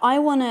 Right, but I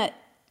want to,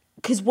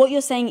 because what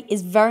you're saying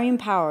is very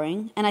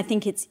empowering, and I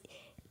think it's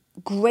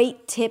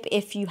great tip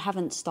if you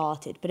haven't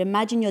started. But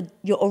imagine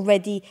you're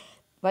already,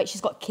 right,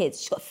 she's got kids.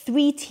 She's got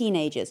 3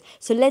 teenagers.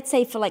 So let's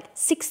say for like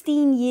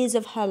 16 years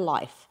of her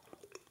life,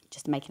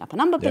 just making up a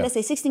number, but let's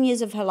say 16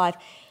 years of her life,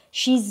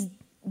 she's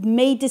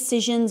made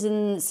decisions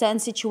in certain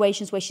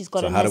situations where she's got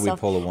So in how do we herself.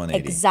 pull a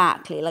 180?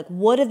 Exactly. Like,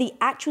 what are the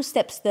actual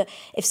steps that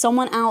if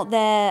someone out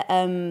there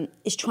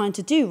is trying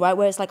to do, right?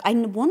 Where it's like, I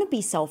want to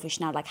be selfish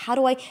now. Like, how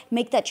do I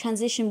make that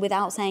transition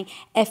without saying,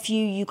 F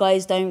you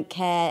guys don't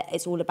care,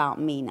 it's all about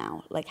me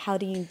now? Like, how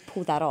do you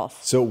pull that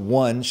off? So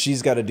one,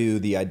 she's got to do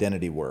the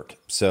identity work.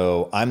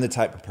 So I'm the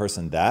type of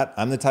person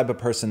that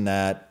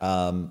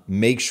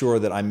make sure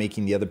that I'm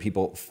making the other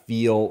people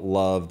feel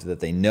loved, that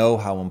they know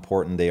how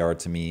important they are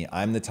to me.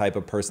 I'm the type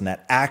of person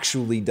that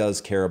actually does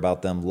care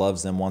about them,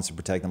 loves them, wants to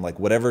protect them, like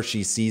whatever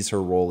she sees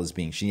her role as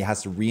being. She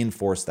has to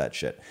reinforce that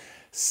shit.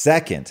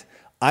 Second,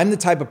 I'm the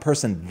type of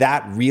person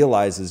that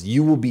realizes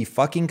you will be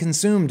fucking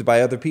consumed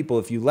by other people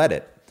if you let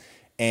it.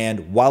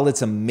 And while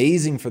it's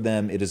amazing for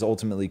them, it is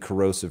ultimately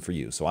corrosive for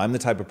you. So I'm the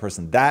type of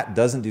person that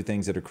doesn't do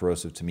things that are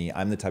corrosive to me.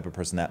 I'm the type of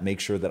person that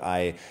makes sure that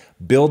I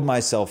build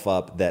myself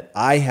up, that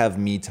I have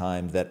me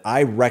time, that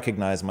I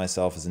recognize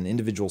myself as an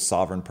individual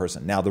sovereign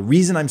person. Now, the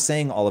reason I'm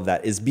saying all of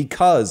that is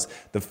because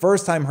the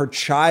first time her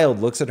child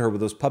looks at her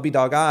with those puppy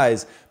dog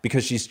eyes,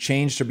 because she's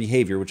changed her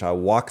behavior, which I'll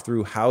walk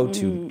through how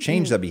to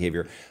change that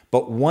behavior.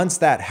 But once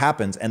that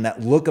happens and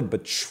that look of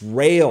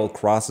betrayal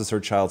crosses her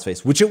child's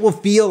face, which it will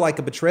feel like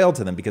a betrayal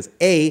to them because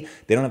A,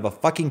 they don't have a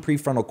fucking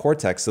prefrontal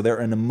cortex, so they're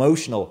an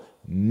emotional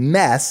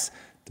mess.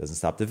 Doesn't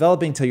stop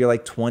developing until you're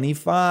like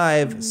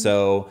 25.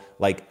 So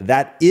like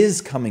that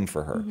is coming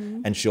for her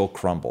and she'll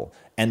crumble.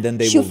 And then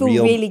she'll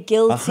feel really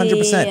guilty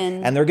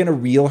 100%. And they're going to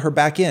reel her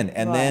back in.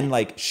 And then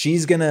like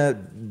she's going to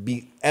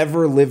be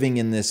ever living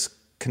in this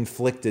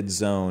conflicted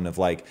zone of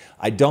like,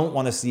 I don't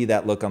want to see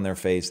that look on their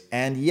face.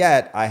 And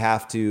yet I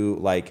have to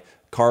like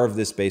carve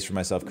this space for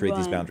myself, create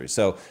these boundaries.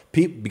 So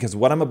because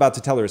what I'm about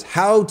to tell her is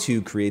how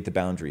to create the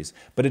boundaries,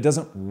 but it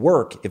doesn't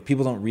work if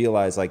people don't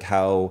realize like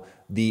how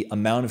the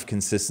amount of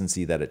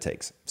consistency that it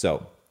takes.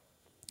 So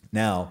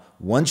now,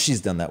 once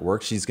she's done that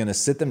work, she's going to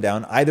sit them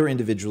down either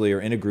individually or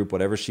in a group,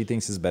 whatever she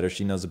thinks is better.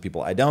 She knows the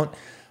people I don't.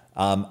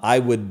 I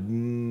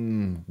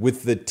would,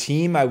 with the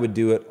team, I would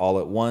do it all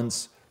at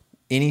once.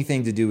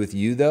 anything to do with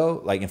you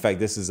though, like in fact,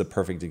 this is a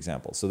perfect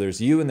example. So there's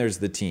you and there's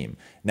the team.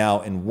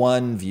 Now in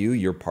one view,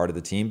 you're part of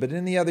the team, but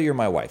in the other, you're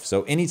my wife.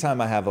 So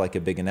anytime I have like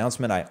a big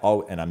announcement,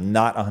 and I'm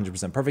not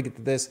 100% perfect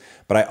at this,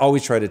 but I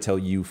always try to tell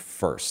you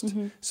first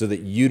so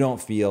that you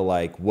don't feel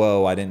like,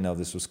 whoa, I didn't know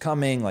this was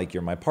coming. Like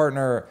you're my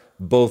partner,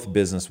 both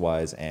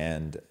business-wise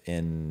and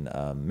in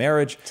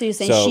marriage. So you're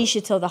saying she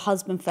should tell the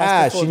husband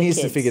first before she the needs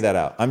kids. to figure that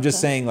out. I'm just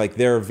saying like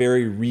there are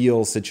very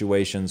real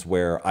situations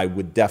where I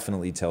would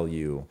definitely tell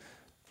you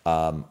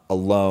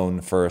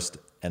alone first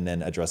and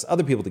then address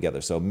other people together.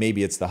 So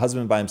maybe it's the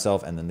husband by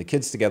himself and then the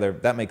kids together.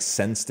 That makes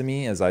sense to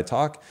me as I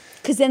talk.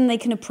 Because then they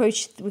can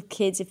approach with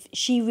kids. If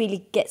she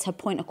really gets her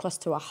point across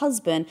to her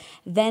husband,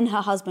 then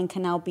her husband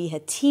can now be her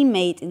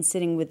teammate in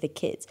sitting with the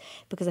kids.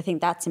 Because I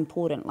think that's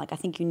important. Like I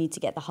think you need to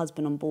get the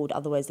husband on board.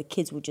 Otherwise the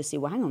kids will just say,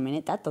 well, hang on a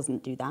minute, that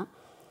doesn't do that.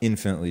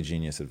 Infinitely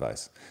genius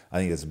advice. I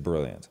think that's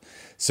brilliant.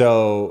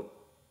 So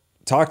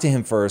talk to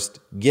him first,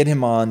 get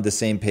him on the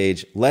same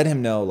page, let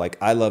him know, like,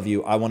 I love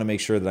you. I want to make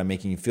sure that I'm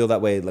making you feel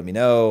that way. Let me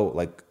know,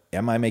 like,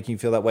 am I making you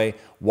feel that way?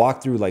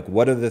 Walk through, like,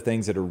 what are the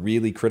things that are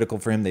really critical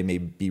for him? They may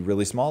be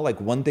really small.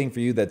 Like, one thing for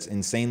you that's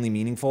insanely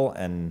meaningful,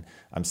 and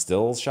I'm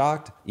still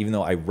shocked, even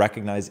though I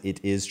recognize it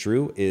is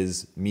true,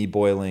 is me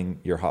boiling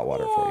your hot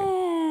water for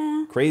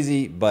you.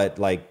 Crazy, but,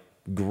 like,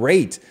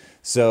 great.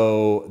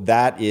 So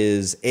that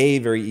is A,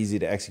 very easy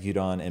to execute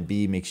on, and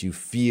B, makes you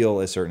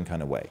feel a certain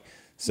kind of way.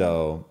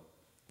 So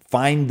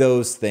find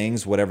those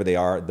things, whatever they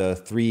are, the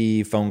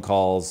 3 phone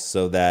calls,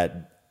 so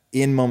that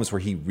in moments where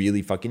he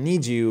really fucking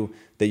needs you,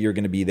 that you're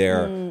going to be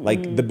there.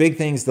 Like the big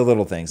things, the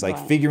little things, like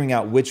figuring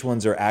out which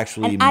ones are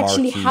actually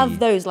actually marquee. have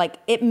those. Like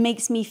it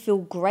makes me feel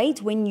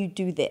great when you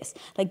do this.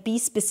 Like be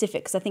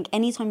specific. Because I think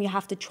anytime you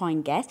have to try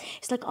and guess,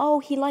 it's like, oh,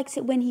 he likes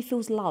it when he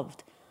feels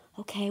loved.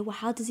 Okay, well,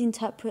 how does he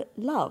interpret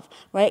love,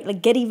 right?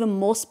 Like get even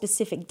more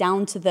specific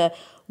down to the,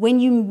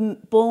 when you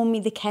boil me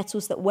the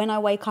kettles, that when I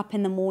wake up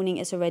in the morning,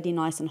 it's already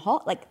nice and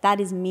hot. Like that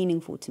is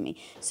meaningful to me.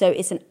 So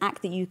it's an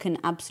act that you can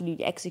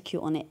absolutely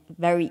execute on it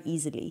very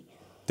easily.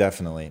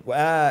 Definitely.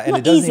 And not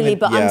it doesn't easily, even,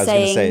 but yeah, I'm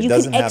saying you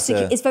can execute.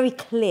 Have to, it's very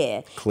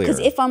clear. Because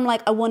if I'm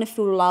like, I want to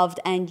feel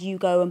loved and you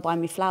go and buy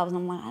me flowers, and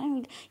I'm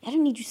like, I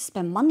don't need you to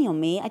spend money on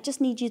me. I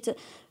just need you to...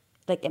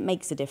 Like it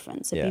makes a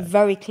difference. So be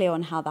very clear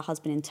on how the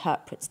husband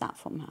interprets that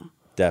from her.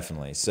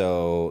 Definitely.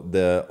 So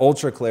the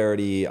ultra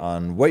clarity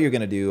on what you're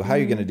going to do, how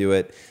you're going to do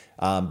it,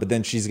 but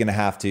then she's going to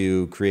have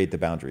to create the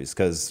boundaries,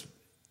 because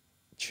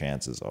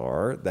chances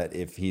are that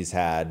if he's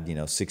had,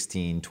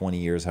 16, 20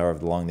 years,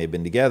 however long they've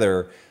been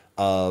together,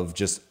 of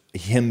just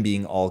him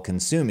being all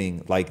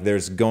consuming, like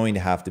there's going to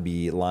have to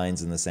be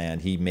lines in the sand.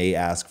 He may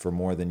ask for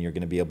more than you're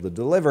going to be able to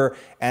deliver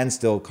and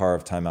still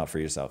carve time out for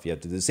yourself. You have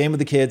to do the same with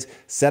the kids,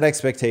 set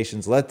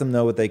expectations, let them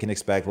know what they can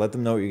expect, let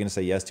them know what you're going to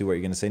say yes to, what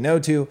you're going to say no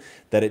to,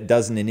 that it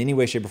doesn't in any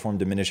way, shape, or form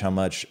diminish how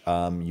much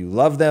you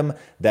love them,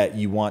 that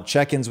you want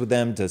check-ins with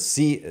them to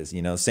see,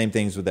 same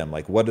things with them.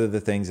 Like what are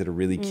the things that are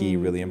really key,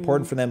 really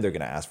important for them? They're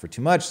going to ask for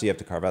too much, so you have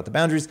to carve out the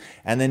boundaries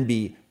and then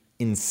be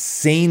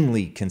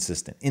insanely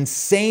consistent.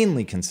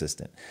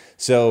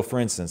 So for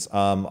instance,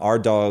 our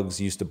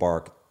dogs used to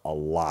bark a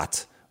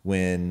lot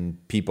when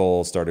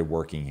people started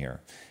working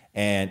here,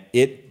 and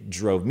it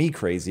drove me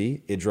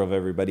crazy. It drove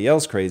everybody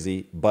else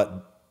crazy.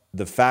 But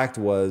the fact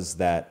was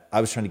that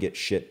I was trying to get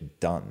shit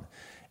done.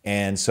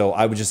 And so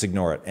I would just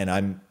ignore it. And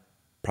I'm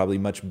probably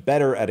much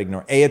better at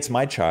ignoring. A, it's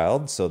my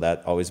child, so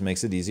that always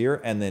makes it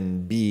easier. And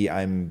then B,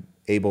 I'm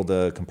able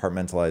to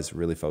compartmentalize,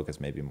 really focus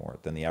maybe more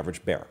than the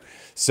average bear.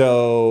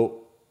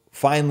 So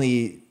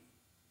finally,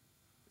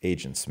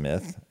 Agent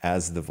Smith,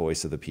 as the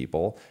voice of the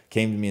people,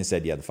 came to me and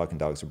said, yeah, the fucking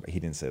dogs are... He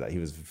didn't say that. He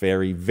was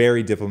very,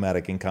 very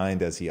diplomatic and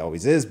kind, as he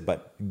always is,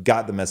 but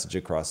got the message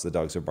across. The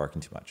dogs are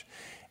barking too much.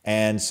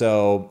 And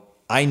so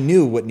I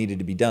knew what needed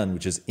to be done,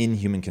 which is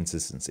inhuman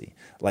consistency.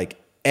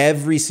 Like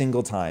every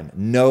single time,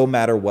 no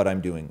matter what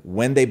I'm doing,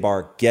 when they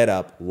bark, get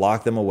up,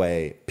 lock them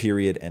away,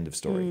 period, end of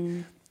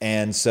story.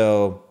 And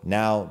so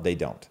now they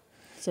don't.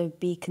 So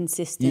be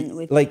consistent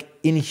with... Like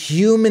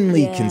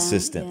inhumanly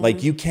consistent. Yeah.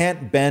 Like you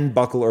can't bend,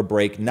 buckle, or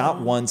break, not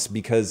once,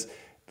 because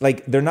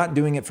like they're not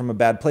doing it from a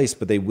bad place,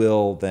 but they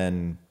will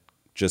then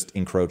just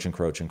encroach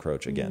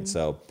again.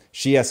 So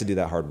she has to do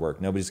that hard work.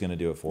 Nobody's going to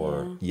do it for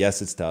her.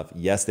 Yes, it's tough.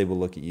 Yes, they will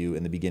look at you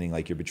in the beginning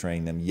like you're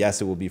betraying them.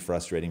 Yes, it will be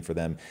frustrating for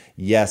them.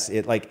 Yes,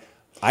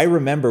 I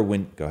remember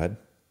when... Go ahead.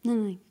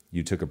 No.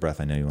 You took a breath.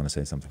 I know you want to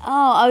say something.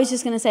 Oh, I was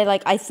just going to say,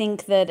 like, I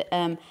think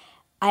that...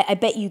 I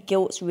bet you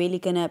guilt's really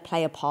going to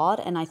play a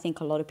part, and I think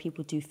a lot of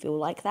people do feel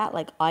like that.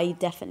 Like, I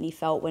definitely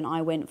felt when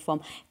I went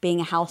from being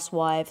a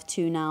housewife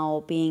to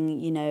now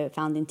being,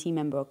 founding team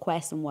member of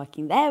Quest and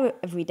working there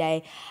every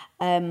day,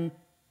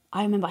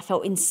 I remember I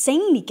felt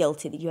insanely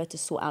guilty that you had to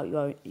sort out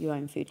your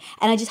own food.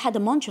 And I just had the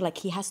mantra, like,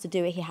 he has to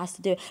do it, he has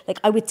to do it. Like,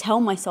 I would tell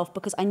myself,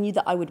 because I knew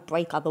that I would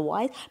break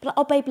otherwise, but like,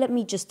 oh, babe, let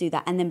me just do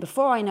that. And then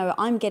before I know it,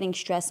 I'm getting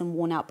stressed and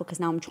worn out because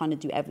now I'm trying to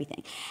do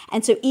everything.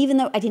 And so even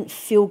though I didn't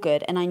feel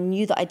good, and I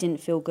knew that I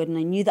didn't feel good, and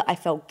I knew that I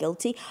felt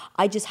guilty,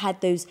 I just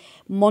had those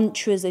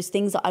mantras, those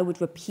things that I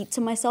would repeat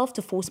to myself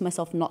to force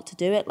myself not to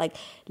do it. Like,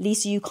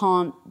 Lisa, you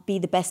can't be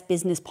the best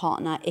business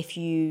partner if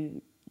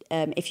you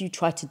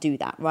try to do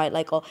that, right?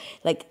 Like, or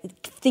like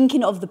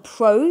thinking of the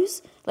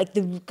pros, like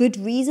the good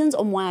reasons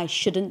on why I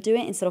shouldn't do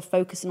it instead of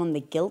focusing on the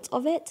guilt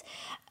of it,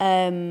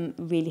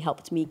 really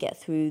helped me get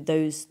through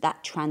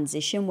that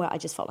transition where I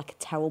just felt like a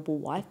terrible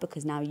wife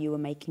because now you were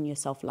making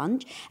yourself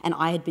lunch and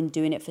I had been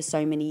doing it for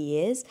so many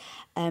years,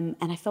 and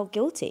I felt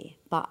guilty.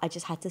 But I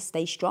just had to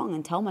stay strong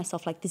and tell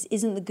myself, like, this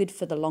isn't good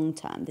for the long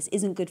term. This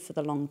isn't good for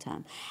the long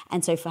term.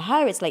 And so for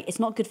her, it's like, it's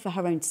not good for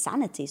her own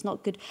sanity. It's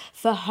not good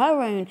for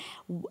her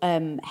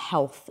own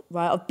health,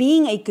 right? Of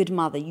being a good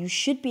mother, you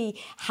should be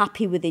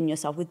happy within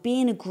yourself. With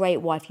being a great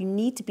wife, you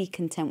need to be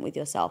content with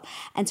yourself.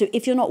 And so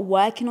if you're not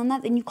working on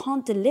that, then you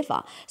can't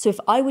deliver. So if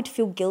I would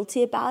feel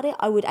guilty about it,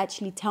 I would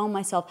actually tell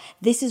myself,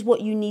 this is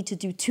what you need to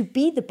do to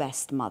be the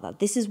best mother.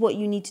 This is what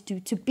you need to do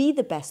to be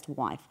the best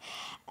wife.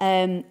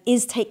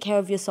 Is take care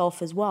of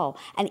yourself as well.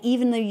 And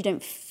even though you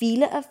don't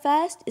feel it at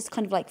first, it's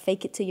kind of like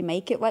fake it till you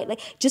make it, right? Like,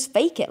 just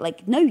fake it.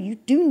 Like, no, you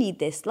do need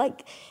this.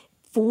 Like,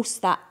 force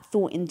that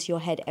thought into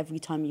your head every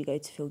time you go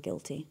to feel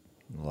guilty.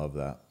 Love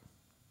that.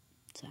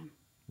 So,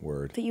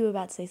 word. but you were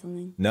about to say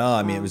something? No,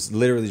 I mean, it was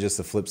literally just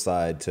the flip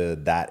side to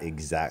that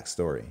exact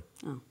story.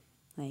 Oh,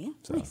 there you go.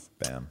 So, Nice.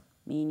 bam.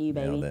 Me and you,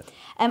 baby. Nailed it.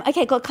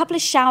 Okay, got a couple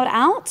of shout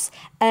outs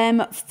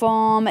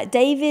from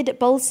David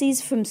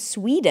Bolsies from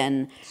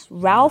Sweden,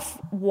 Ralph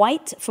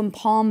White from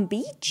Palm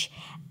Beach,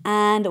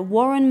 and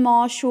Warren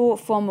Marshall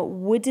from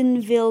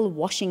Woodinville,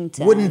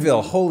 Washington.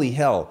 Woodinville, holy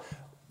hell.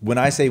 When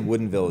I say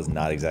Woodinville is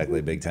not exactly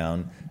a big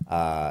town,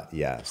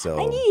 yeah. So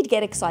I knew you'd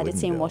get excited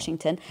seeing Woodinville.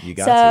 Washington. You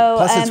got so, to.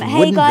 Plus it's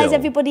hey guys, Woodinville.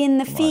 everybody in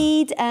the Come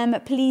feed,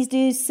 please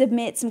do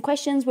submit some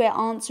questions. We're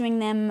answering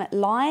them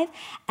live.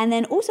 And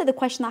then also the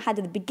question I had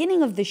at the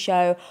beginning of the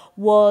show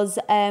was,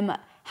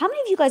 how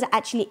many of you guys are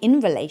actually in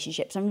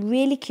relationships? I'm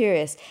really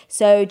curious.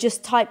 So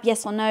just type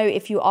yes or no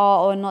if you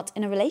are or not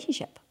in a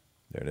relationship.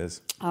 There it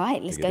is. All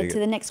right, let's Dig it, go to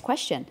the next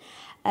question.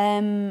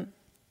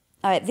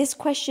 All right, this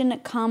question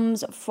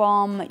comes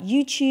from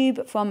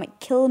YouTube from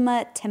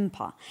Kilmer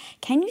Temper.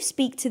 Can you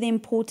speak to the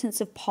importance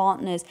of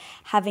partners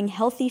having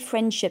healthy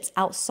friendships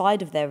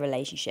outside of their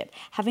relationship,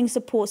 having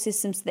support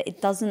systems so that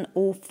it doesn't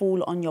all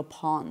fall on your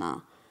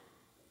partner?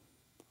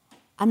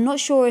 I'm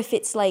not sure if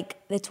it's like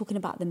they're talking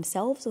about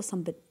themselves or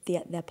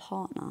their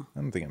partner.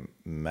 I don't think it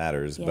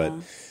matters, Yeah. but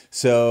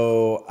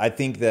so I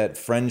think that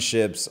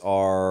friendships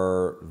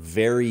are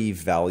very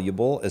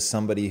valuable as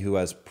somebody who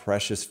has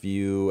precious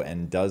few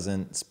and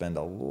doesn't spend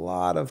a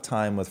lot of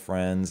time with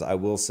friends. I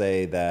will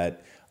say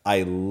that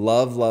I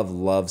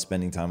love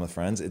spending time with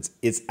friends.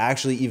 It's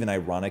actually even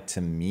ironic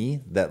to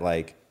me that,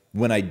 like,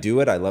 when I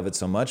do it, I love it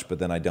so much, but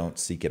then I don't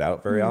seek it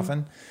out very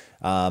often.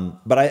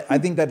 But I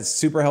think that it's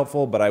super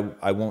helpful, but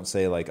I won't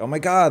say like, oh my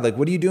God, like,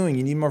 what are you doing?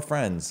 You need more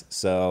friends.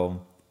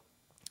 So,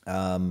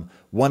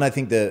 one, I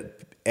think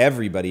that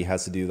everybody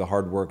has to do the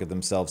hard work of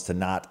themselves to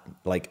not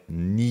like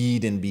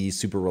need and be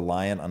super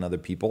reliant on other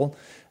people.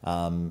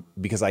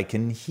 Because I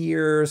can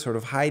hear sort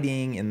of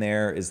hiding in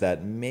there is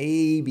that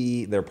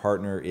maybe their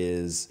partner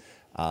is,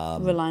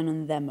 Relying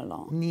on them a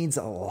lot. needs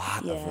a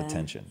lot of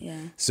attention. Yeah.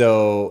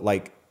 So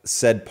like,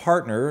 said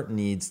partner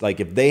needs, like,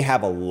 if they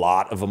have a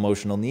lot of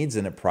emotional needs,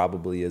 then it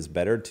probably is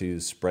better to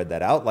spread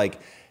that out. Like,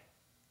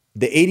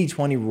 the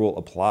 80-20 rule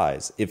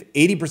applies. If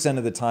 80%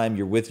 of the time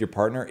you're with your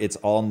partner, it's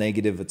all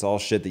negative, it's all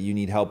shit that you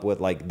need help with,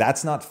 like,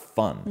 that's not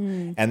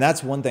fun. And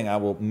that's one thing I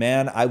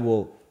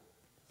will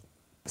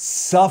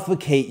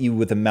suffocate you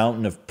with a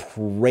mountain of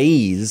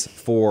praise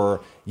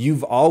for.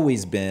 You've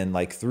always been,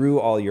 like, through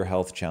all your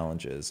health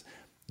challenges,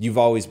 you've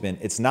always been,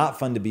 it's not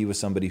fun to be with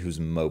somebody who's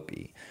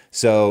mopey.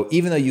 So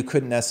even though you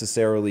couldn't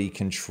necessarily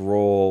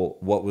control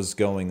what was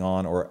going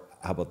on, or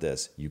how about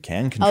this? You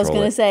can control it. I was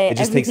going to say, it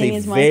just takes a everything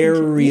is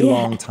very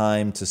long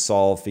time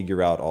to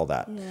figure out all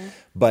that. Yeah.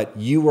 But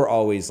you were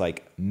always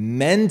like,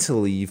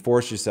 mentally, you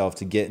force yourself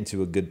to get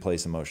into a good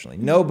place emotionally.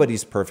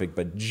 Nobody's perfect,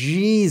 but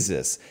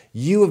Jesus,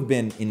 you have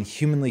been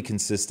inhumanly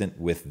consistent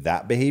with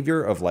that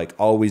behavior of like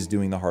always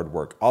doing the hard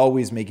work,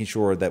 always making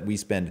sure that we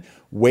spend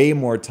way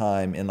more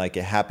time in like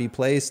a happy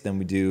place than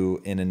we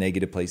do in a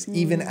negative place,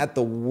 even at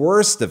the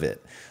worst of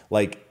it.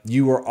 Like,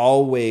 you were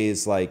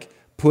always like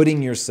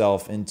putting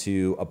yourself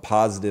into a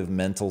positive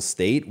mental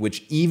state,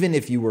 which even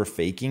if you were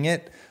faking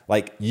it,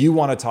 like, you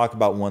want to talk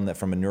about one that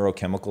from a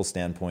neurochemical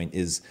standpoint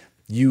is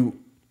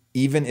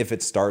even if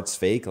it starts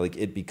fake, like,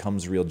 it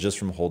becomes real just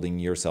from holding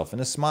yourself in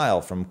a smile,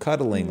 from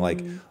cuddling,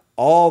 like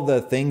all the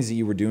things that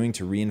you were doing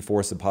to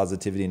reinforce the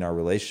positivity in our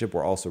relationship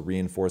were also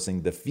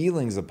reinforcing the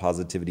feelings of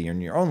positivity in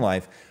your own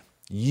life.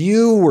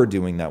 You were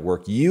doing that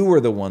work. You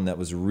were the one that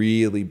was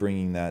really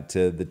bringing that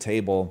to the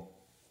table.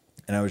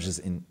 And I was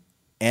just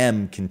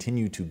am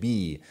continue to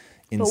be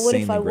what if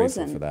insanely I grateful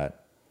wasn't? for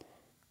that.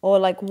 Or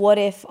like, what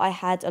if I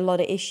had a lot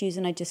of issues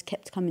and I just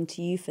kept coming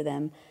to you for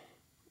them,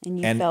 and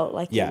you felt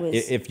like it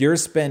was... If you're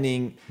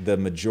spending the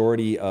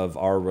majority of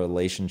our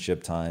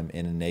relationship time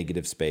in a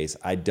negative space,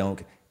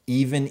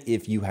 even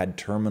if you had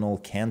terminal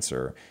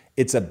cancer,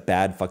 it's a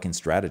bad fucking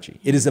strategy.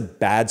 It is a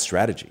bad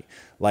strategy.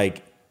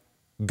 Like,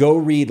 go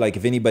read, like,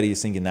 if anybody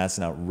is thinking that's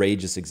an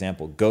outrageous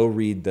example, go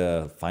read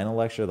the final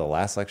lecture, the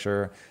last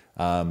lecture.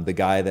 The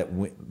guy that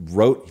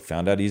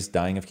found out he's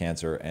dying of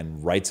cancer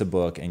and writes a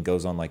book and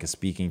goes on like a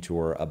speaking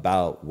tour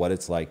about what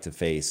it's like to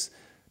face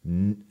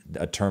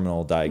a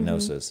terminal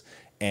diagnosis.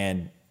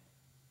 And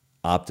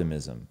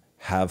optimism,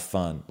 have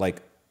fun.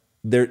 Like,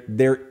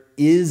 there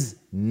is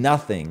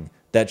nothing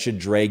that should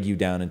drag you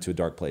down into a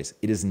dark place.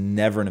 It is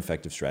never an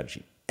effective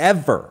strategy,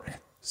 ever.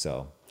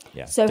 So,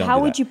 yeah. So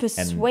how would you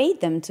persuade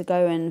them to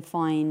go and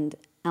find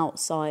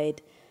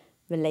outside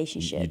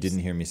relationships? You didn't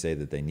hear me say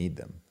that they need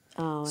them.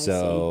 Oh, I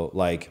so, see.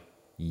 like,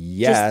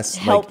 yes. Just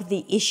help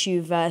the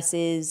issue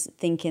versus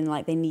thinking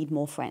like they need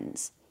more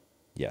friends.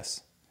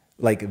 Yes.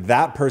 Like,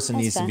 that person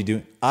That's needs fair. to be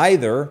doing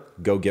either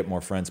go get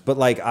more friends. But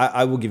like,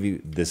 I will give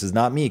you, this is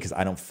not me because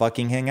I don't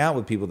fucking hang out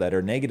with people that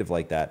are negative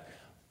like that.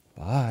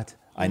 But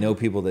I know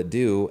people that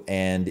do.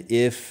 And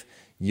if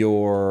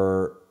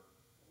you're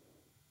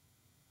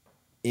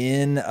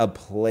in a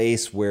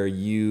place where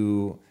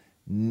you,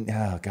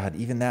 oh God,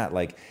 even that,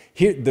 like,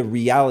 here, the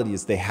reality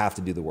is they have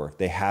to do the work.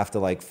 They have to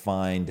like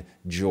find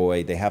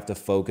joy. They have to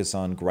focus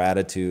on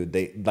gratitude.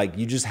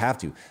 You just have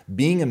to.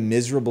 Being a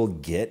miserable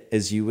git,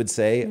 as you would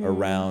say,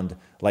 around,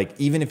 like,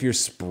 even if you're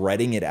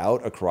spreading it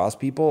out across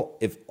people,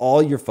 if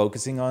all you're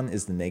focusing on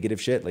is the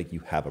negative shit, like, you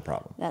have a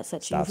problem. That's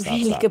such a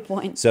really good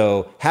point.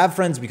 So have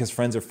friends because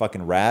friends are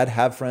fucking rad.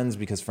 Have friends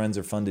because friends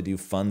are fun to do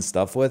fun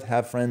stuff with.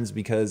 Have friends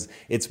because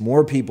it's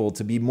more people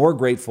to be more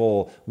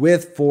grateful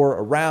with, for,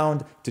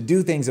 around, to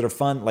do things that are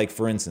fun. Like,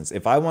 for instance,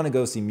 if I want to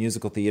go see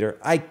musical theater,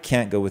 I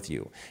can't go with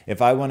you.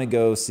 If I want to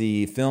go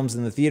see films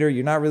in the theater,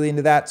 you're not really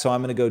into that. So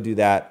I'm going to go do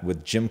that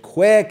with Jim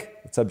Quick.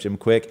 What's up, Jim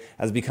Quick?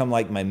 Has become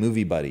like my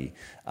movie buddy.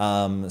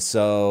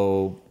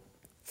 So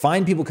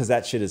find people because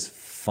that shit is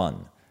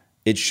fun.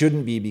 It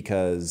shouldn't be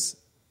because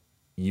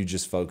you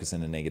just focus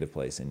in a negative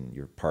place and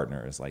your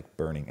partner is like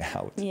burning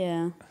out.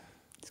 Yeah,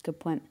 that's a good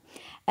point.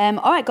 All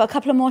right, got a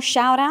couple of more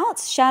shout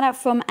outs. Shout out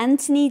from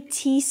Anthony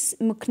Tees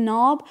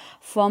McNabb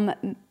from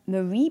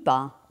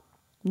Mariba,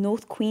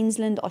 North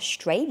Queensland,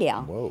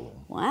 Australia. Whoa.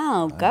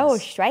 Wow, Nice. Go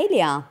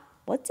Australia.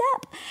 What's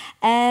up?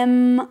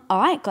 All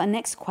right, got a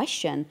next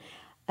question.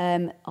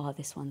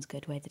 This one's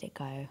good. Where did it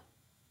go?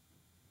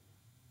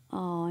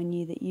 Oh, I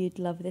knew that you'd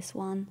love this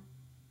one.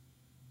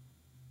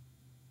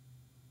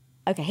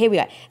 Okay, here we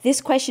go.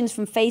 This question's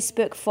from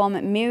Facebook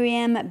from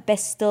Miriam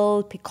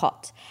Bestel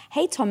Picot.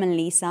 Hey, Tom and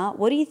Lisa,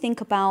 what do you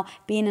think about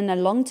being in a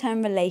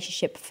long-term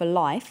relationship for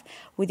life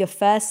with your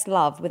first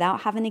love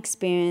without having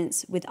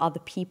experience with other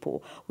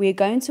people? We are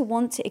going to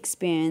want to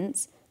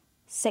experience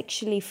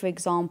sexually, for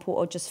example,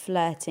 or just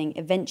flirting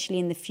eventually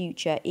in the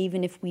future,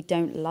 even if we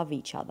don't love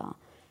each other.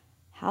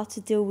 How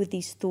to deal with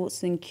these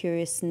thoughts and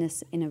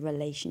curiousness in a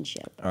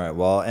relationship? All right.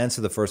 Well, I'll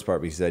answer the first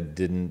part because I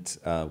didn't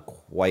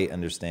quite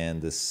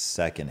understand the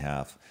second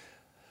half.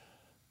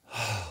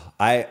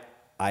 I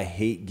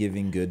hate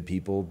giving good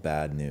people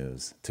bad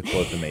news, to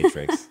quote The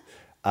Matrix.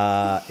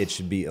 It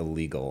should be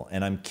illegal.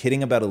 And I'm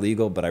kidding about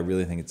illegal, but I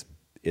really think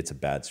it's a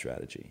bad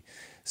strategy.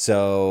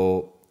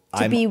 So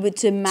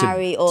to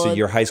marry or to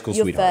your high school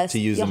your sweetheart, first- to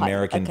use your high-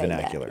 American okay,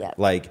 vernacular. yeah.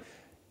 Like,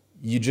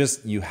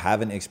 you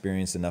haven't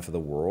experienced enough of the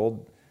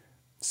world.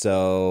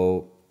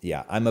 So,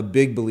 yeah, I'm a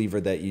big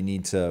believer that you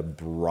need to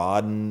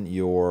broaden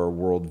your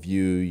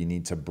worldview. You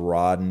need to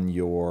broaden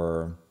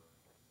your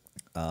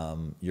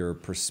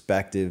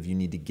perspective. You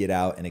need to get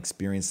out and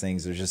experience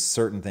things. There's just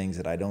certain things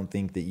that I don't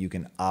think that you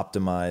can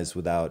optimize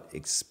without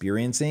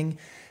experiencing.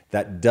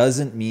 That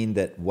doesn't mean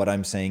that what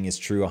I'm saying is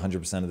true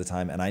 100% of the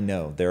time. And I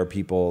know there are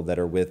people that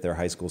are with their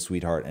high school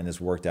sweetheart and it's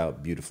worked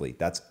out beautifully.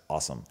 That's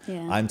awesome.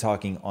 Yeah. I'm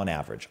talking on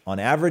average. On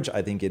average,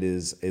 I think it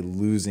is a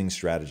losing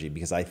strategy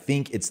because I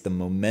think it's the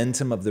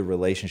momentum of the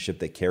relationship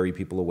that carry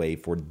people away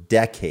for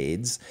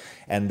decades.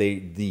 And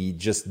the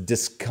just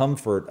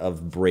discomfort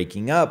of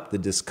breaking up, the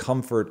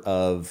discomfort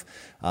of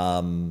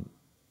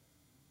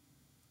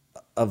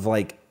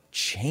like,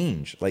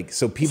 change, like,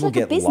 so people it's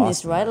like get a business,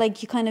 lost right?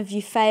 Like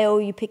you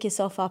fail, you pick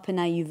yourself up, and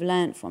now you've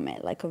learned from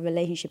it. Like a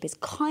relationship is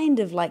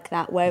kind of like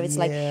that, where it's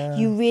like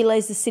you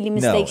realize the silly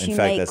mistakes you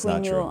make that's when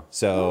not you're. true.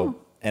 So,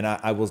 and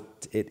I will,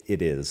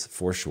 it is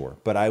for sure.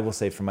 But I will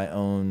say, from my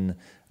own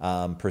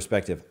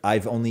perspective,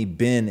 I've only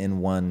been in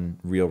one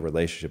real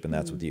relationship, and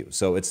that's with you.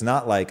 So it's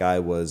not like I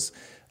was,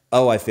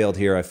 I failed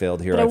here, I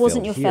failed here, But I it failed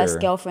wasn't your here. first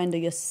girlfriend or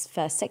your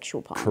first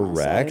sexual partner.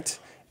 Correct. So.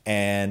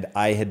 And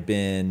I had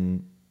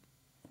been,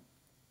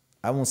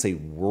 I won't say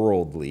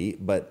worldly,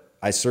 but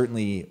I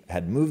certainly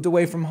had moved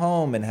away from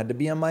home and had to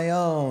be on my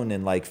own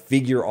and like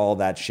figure all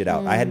that shit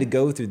out. I had to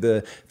go through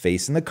the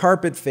face in the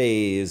carpet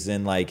phase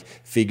and like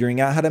figuring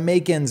out how to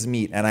make ends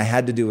meet. And I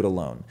had to do it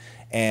alone.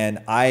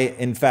 And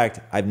in fact,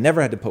 I've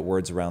never had to put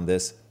words around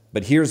this,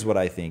 but here's what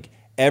I think.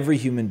 Every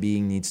human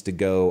being needs to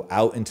go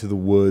out into the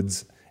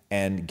woods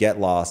and get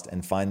lost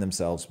and find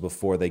themselves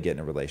before they get in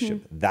a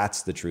relationship.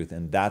 That's the truth.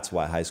 And that's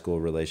why high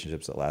school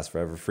relationships that last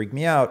forever freak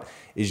me out,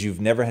 is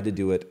you've never had to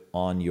do it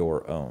on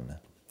your own.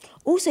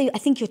 Also, I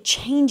think you're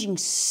changing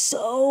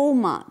so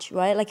much,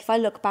 right? Like if I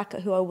look back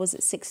at who I was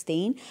at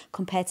 16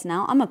 compared to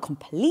now, I'm a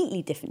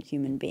completely different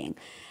human being.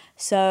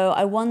 So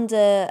I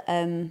wonder,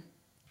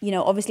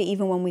 obviously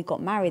even when we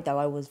got married though,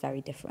 I was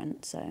very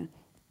different. So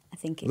I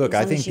think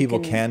I think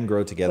people can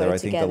grow together. I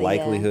think the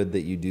likelihood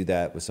that you do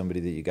that with somebody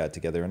that you got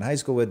together in high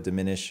school would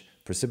diminish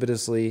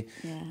precipitously.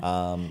 Yeah.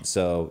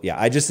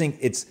 I just think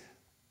it's,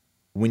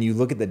 when you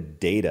look at the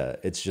data,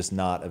 it's just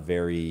not a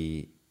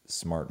very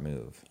smart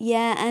move.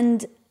 Yeah,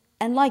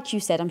 and like you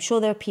said, I'm sure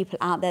there are people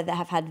out there that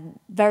have had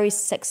very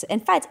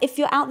in fact, if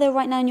you're out there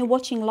right now and you're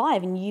watching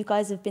live and you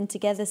guys have been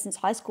together since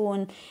high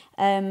school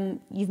and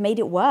you've made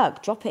it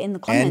work, drop it in the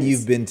comments. And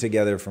you've been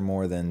together for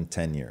more than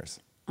 10 years.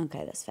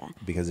 Okay, that's fair.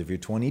 Because if you're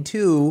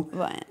 22,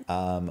 right?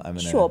 I'm going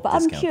to sure, but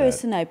I'm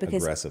curious to know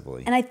because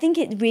aggressively. And I think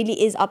it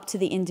really is up to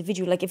the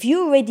individual. Like if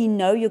you already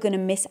know you're going to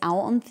miss out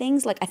on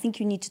things, like I think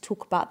you need to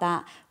talk about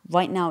that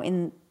right now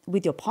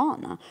with your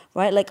partner,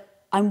 right? Like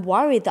I'm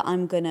worried that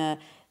I'm going to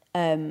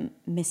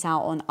miss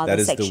out on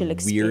other sexual experiences. That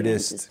is the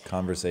weirdest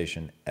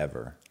conversation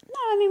ever. No,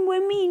 I mean,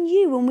 when me and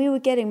you, when we were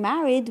getting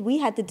married, we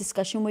had the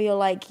discussion where you're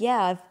like,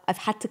 yeah, I've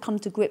had to come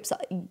to grips.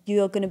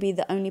 You're going to be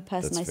the only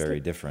person That's very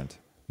different.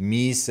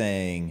 Me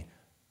saying,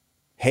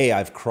 hey,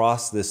 I've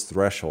crossed this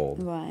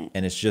threshold, right,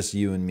 and it's just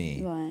you and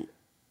me. Right.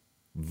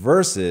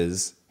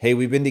 Versus, hey,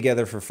 we've been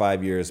together for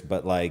 5 years,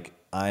 but like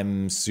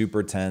I'm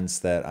super tense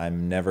that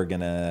I'm never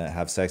going to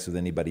have sex with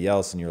anybody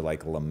else, and you're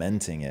like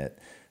lamenting it.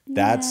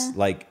 That's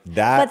like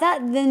that. But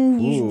that then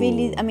you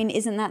really, I mean,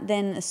 isn't that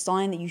then a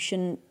sign that you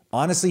shouldn't?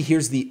 Honestly,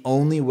 here's the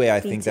only way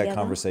I think that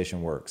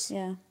conversation works.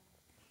 Yeah.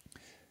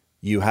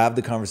 You have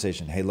the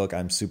conversation. Hey, look,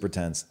 I'm super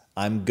tense.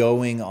 I'm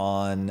going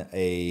on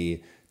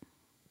a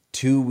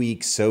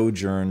 2-week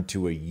sojourn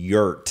to a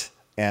yurt,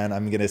 and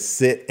I'm going to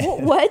sit.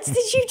 What words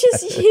did you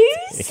just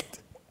use?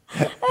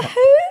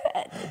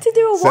 To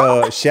do a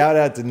what? So shout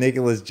out to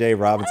Nicholas J.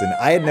 Robinson.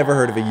 I had never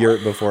heard of a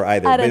yurt before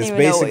either, but it's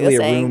basically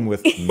a room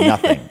with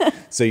nothing.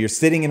 So you're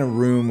sitting in a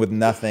room with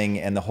nothing,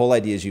 and the whole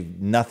idea is you've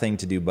nothing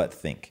to do but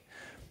think.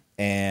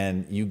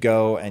 And you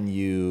go and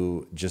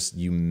you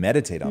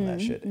meditate on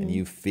that shit and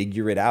you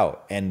figure it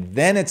out. And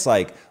then it's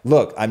like,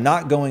 look, I'm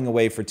not going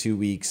away for 2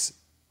 weeks.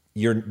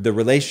 The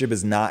relationship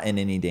is not in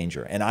any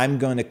danger. And I'm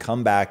going to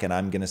come back and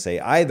I'm going to say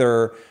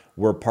either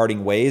we're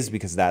parting ways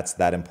because that's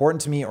that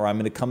important to me, or I'm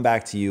going to come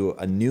back to you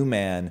a new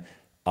man,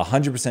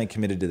 100%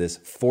 committed to this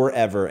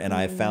forever, and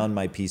I have found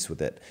my peace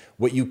with it.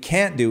 What you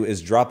can't do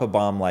is drop a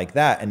bomb like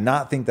that and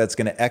not think that's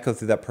going to echo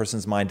through that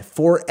person's mind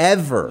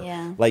forever.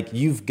 Yeah. Like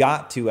you've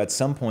got to at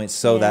some point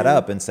sew that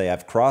up and say,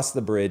 I've crossed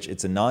the bridge.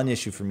 It's a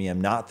non-issue for me.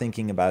 I'm not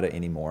thinking about it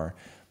anymore.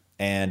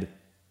 And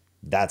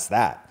that's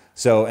that.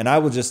 So, and I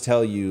will just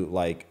tell you,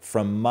 like,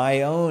 from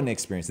my own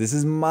experience, this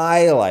is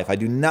my life. I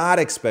do not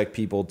expect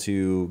people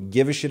to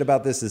give a shit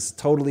about this. This is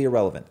totally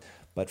irrelevant.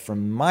 But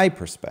from my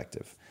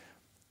perspective,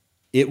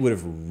 it would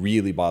have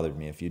really bothered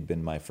me if you'd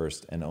been my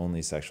first and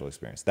only sexual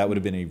experience. That would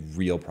have been a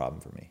real problem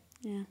for me.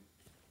 Yeah.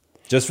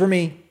 Just for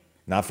me,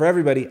 not for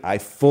everybody. I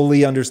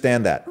fully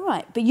understand that.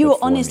 Right, but you were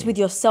honest with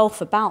yourself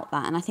about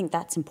that, and I think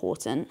that's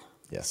important.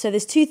 Yes. So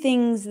there's two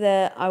things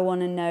that I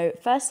want to know.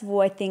 First of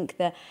all, I think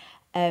that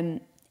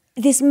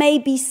this may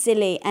be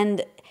silly,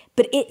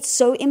 but it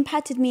so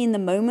impacted me in the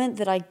moment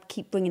that I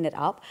keep bringing it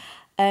up.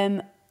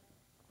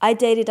 I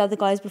dated other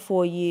guys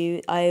before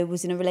you. I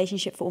was in a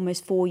relationship for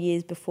almost 4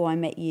 years before I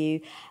met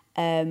you.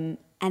 And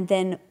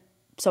then,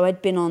 so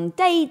I'd been on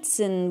dates,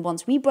 and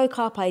once we broke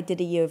up, I did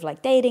a year of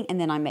like dating,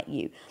 and then I met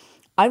you.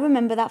 I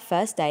remember that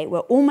first date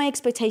where all my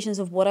expectations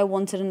of what I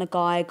wanted in a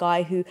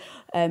guy who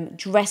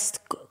dressed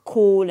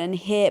cool and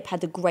hip,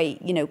 had a great,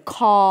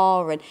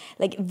 car, and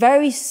like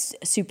very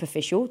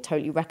superficial,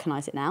 totally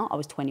recognize it now. I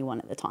was 21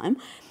 at the time.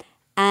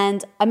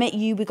 And I met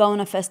you, we go on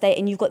our first date,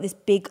 and you've got this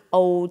big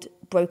old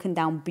broken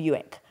down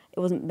Buick. It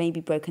wasn't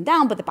maybe broken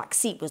down, but the back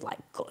seat was like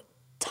got a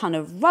ton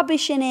of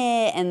rubbish in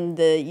it, and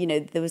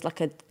there was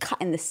like a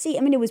cut in the seat.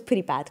 I mean, it was a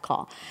pretty bad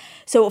car.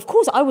 So of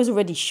course I was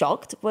already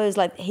shocked. Where I was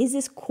like, here's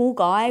this cool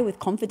guy with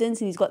confidence,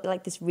 and he's got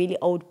like this really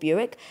old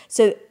Buick.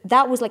 So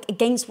that was like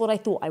against what I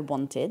thought I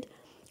wanted.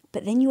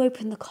 But then you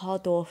opened the car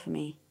door for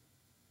me.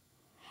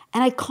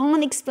 And I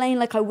can't explain,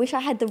 like I wish I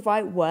had the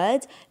right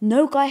words.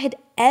 No guy had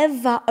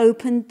ever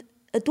opened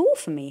a door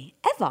for me,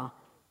 ever.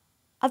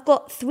 I've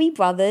got 3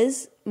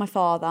 brothers, my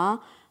father,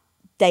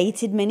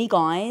 dated many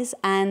guys,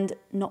 and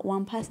not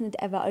one person had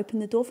ever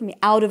opened the door for me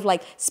out of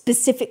like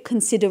specific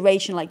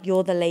consideration, like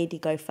you're the lady,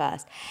 go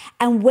first.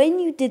 And when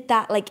you did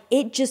that, like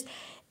it just,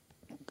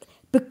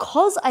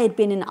 because I had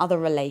been in other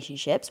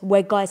relationships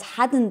where guys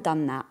hadn't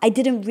done that, I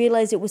didn't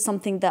realize it was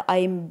something that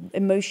I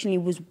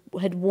emotionally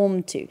had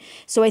warmed to.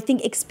 So I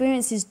think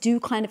experiences do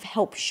kind of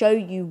help show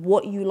you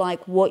what you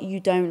like, what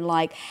you don't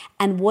like,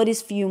 and what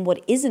is for you and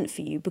what isn't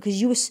for you, because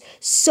you were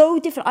so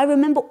different. I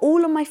remember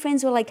all of my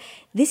friends were like,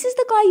 this is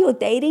the guy you're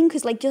dating?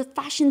 Because like your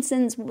fashion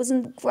sense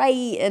wasn't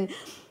great. And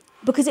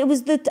because it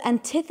was the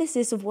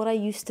antithesis of what I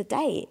used to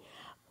date.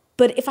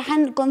 But if I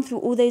hadn't gone through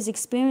all those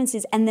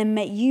experiences and then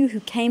met you,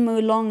 who came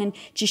along and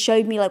just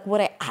showed me like what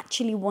I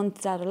actually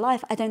wanted out of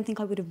life, I don't think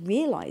I would have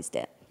realized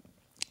it.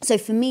 So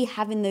for me,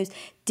 having those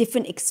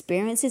different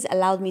experiences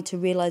allowed me to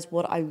realize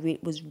what I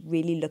was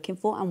really looking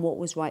for and what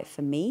was right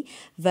for me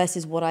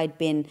versus what I'd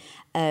been,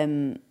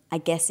 I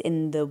guess,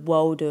 in the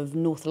world of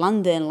North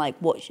London, like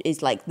what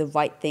is like the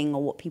right thing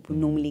or what people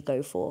normally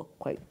go for,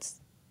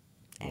 quotes,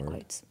 air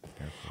quotes.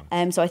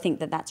 So I think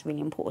that that's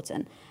really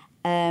important.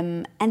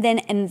 And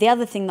the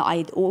other thing that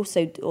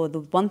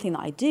the one thing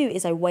that I do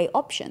is I weigh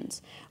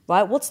options,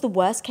 right? What's the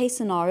worst case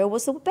scenario?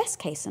 What's the best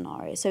case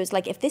scenario? So it's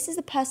like, if this is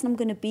the person I'm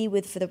going to be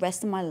with for the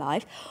rest of my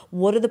life,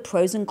 what are the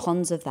pros and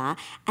cons of that?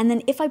 And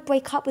then if I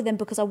break up with them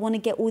because I want to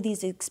get all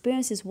these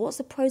experiences, what's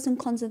the pros and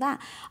cons of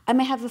that? I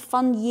may have a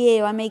fun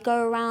year. I may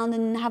go around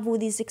and have all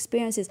these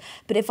experiences.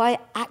 But if I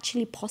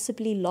actually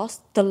possibly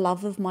lost the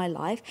love of my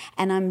life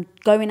and I'm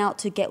going out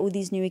to get all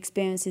these new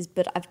experiences,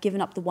 but I've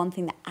given up the one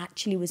thing that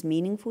actually was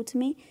meaningful to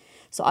me.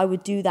 So I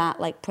would do that,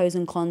 like pros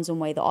and cons, and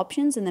weigh the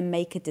options, and then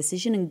make a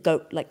decision and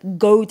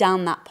go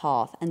down that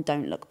path and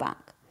don't look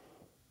back.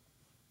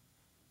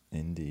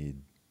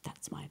 Indeed.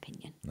 That's my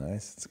opinion.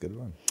 Nice. It's a good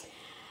one.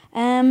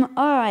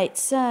 All right.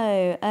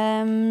 So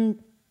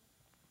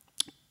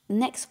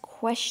next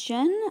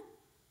question.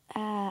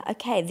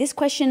 Okay, this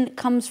question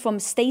comes from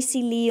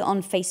Stacey Lee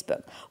on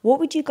Facebook.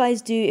 What would you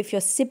guys do if your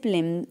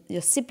sibling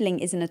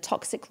is in a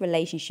toxic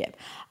relationship?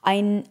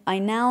 I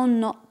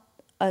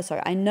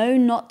know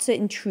not to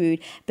intrude,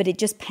 but it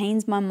just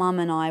pains my mum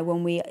and I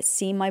when we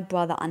see my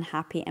brother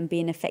unhappy and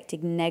being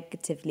affected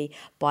negatively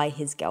by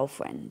his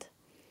girlfriend.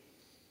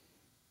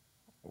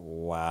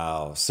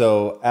 Wow.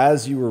 So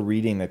as you were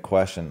reading the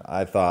question,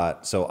 I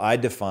thought, so I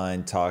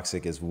defined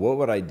toxic as what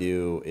would I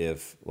do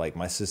if like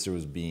my sister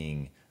was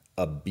being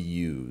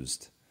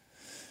abused?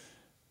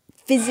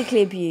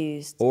 Physically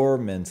abused. Or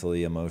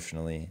mentally,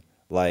 emotionally.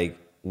 Like,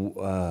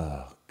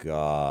 oh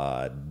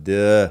God.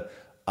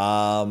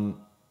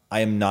 I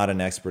am not an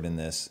expert in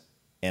this,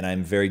 and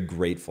I'm very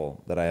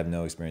grateful that I have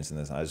no experience in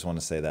this. I just want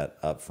to say that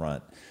up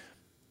front.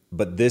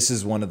 But this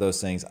is one of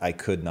those things I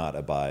could not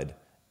abide.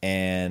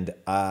 And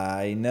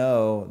I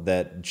know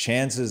that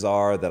chances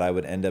are that I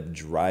would end up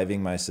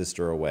driving my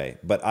sister away.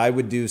 But I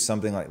would do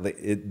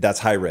something that's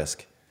high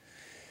risk.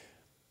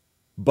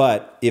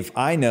 But if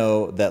I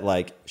know that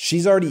like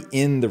she's already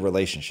in the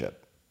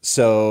relationship,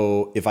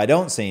 so if I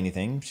don't say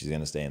anything, she's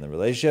going to stay in the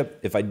relationship.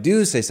 If I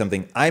do say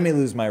something, I may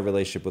lose my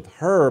relationship with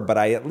her, but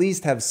I at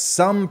least have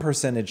some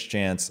percentage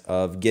chance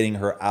of getting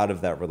her out of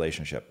that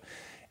relationship.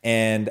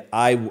 And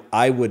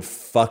I would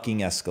fucking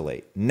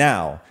escalate.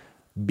 Now,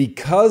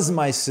 because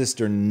my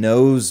sister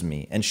knows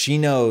me and she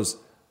knows,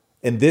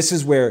 and this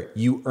is where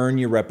you earn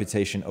your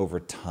reputation over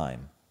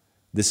time.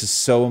 This is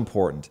so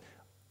important.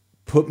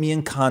 Put me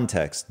in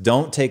context.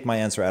 Don't take my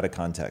answer out of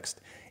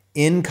context.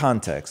 In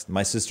context,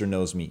 my sister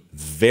knows me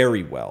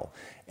very well.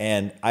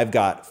 And I've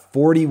got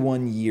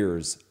 41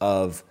 years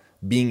of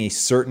being a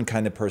certain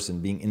kind of person,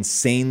 being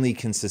insanely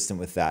consistent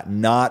with that,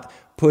 not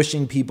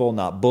pushing people,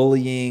 not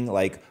bullying.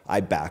 Like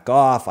I back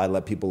off. I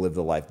let people live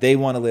the life they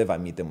want to live. I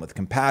meet them with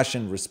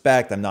compassion,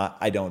 respect.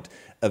 I don't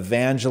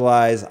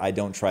evangelize. I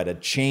don't try to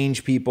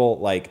change people.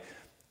 Like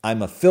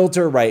I'm a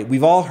filter, right?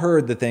 We've all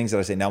heard the things that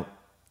I say. Now,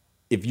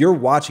 if you're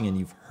watching and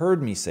you've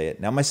heard me say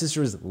it, now my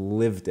sister has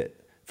lived it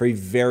for a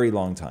very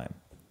long time.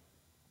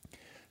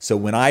 So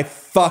when I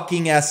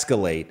fucking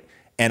escalate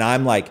and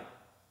I'm like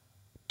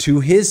to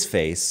his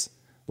face,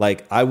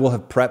 like I will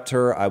have prepped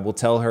her. I will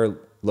tell her,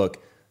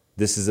 look,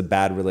 this is a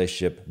bad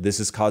relationship. This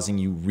is causing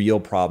you real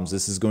problems.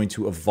 This is going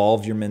to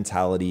evolve your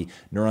mentality.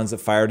 Neurons that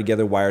fire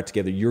together, wire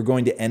together. You're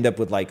going to end up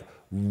with like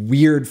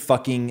weird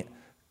fucking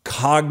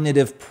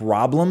cognitive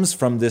problems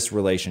from this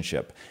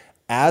relationship.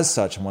 As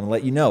such, I want to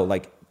let you know,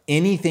 like,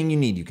 anything you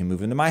need, you can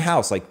move into my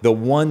house. Like the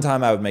one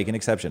time I would make an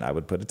exception, I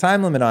would put a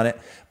time limit on it.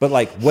 But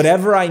like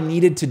whatever I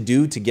needed to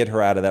do to get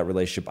her out of that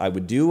relationship, I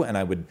would do. And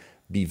I would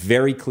be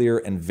very clear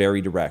and very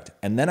direct.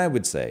 And then I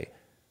would say,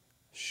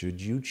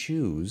 should you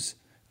choose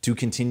to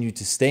continue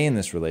to stay in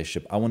this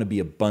relationship, I want to be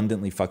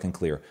abundantly fucking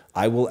clear.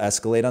 I will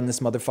escalate on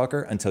this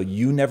motherfucker until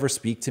you never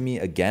speak to me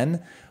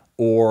again.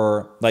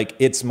 Or like,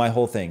 it's my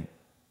whole thing.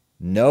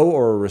 No,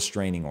 or a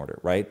restraining order,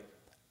 right?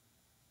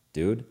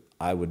 Dude,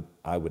 I would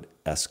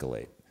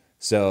escalate.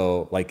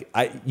 So like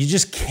you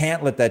just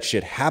can't let that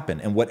shit happen.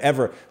 And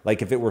whatever,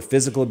 like if it were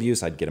physical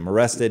abuse, I'd get him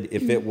arrested.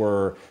 If it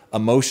were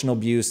emotional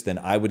abuse, then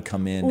I would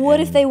come in. What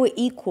if they were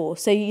equal?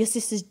 So your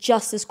sister's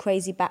just as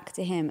crazy back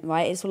to him,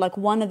 right? It's like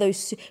one of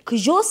those,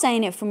 because you're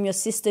saying it from your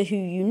sister who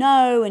you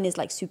know and is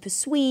like super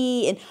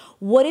sweet. And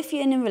what if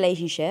you're in a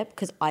relationship?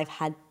 Because I've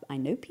I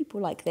know people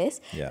like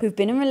this Yeah. who've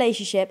been in a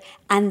relationship,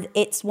 and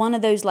it's one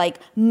of those like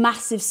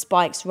massive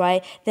spikes,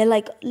 right? They're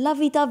like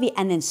lovey-dovey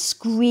and then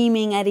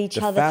screaming at each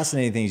The other.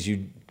 fascinating thing is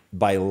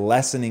by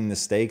lessening the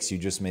stakes, you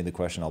just made the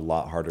question a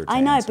lot harder to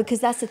I know, answer. because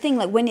that's the thing.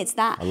 Like when it's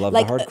that, I love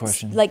like, the hard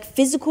question. Like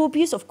physical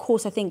abuse, of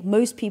course, I think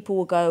most people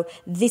will go,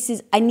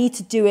 I need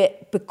to do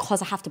it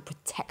because I have to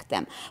protect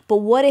them. But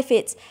what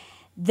if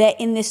they're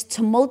in this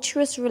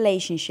tumultuous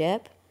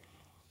relationship?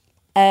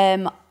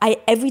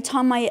 Every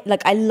time I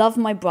love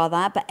my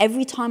brother, but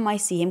every time I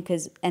see him,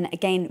 and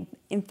again,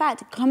 in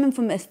fact, coming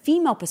from a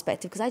female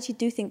perspective, because I actually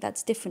do think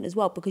that's different as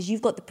well, because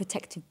you've got the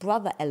protective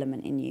brother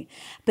element in you.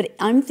 But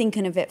I'm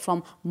thinking of it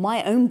from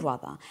my own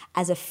brother.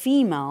 As a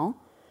female,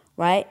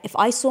 right? If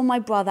I saw my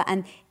brother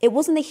and it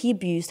wasn't that he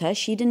abused her,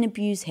 she didn't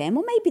abuse him,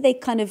 or maybe they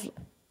kind of,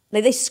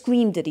 like they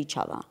screamed at each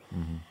other.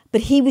 Mm-hmm.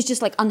 But he was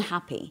just like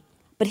unhappy.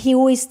 But he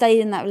always stayed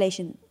in that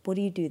relation. What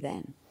do you do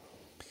then?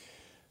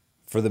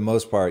 For the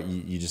most part,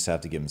 you just have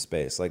to give them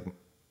space. Like,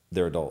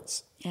 they're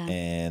adults,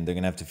 and they're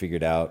going to have to figure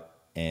it out.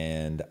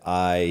 And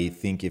I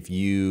think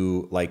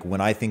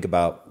when I think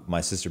about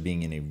my sister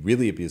being in a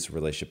really abusive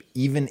relationship,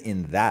 even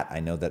in that, I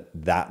know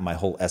that my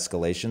whole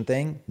escalation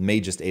thing may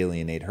just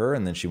alienate her,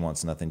 and then she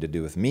wants nothing to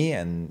do with me.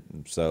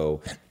 And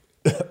so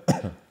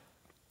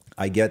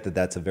I get that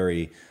that's a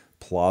very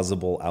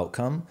plausible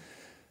outcome.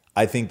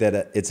 I think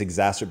that it's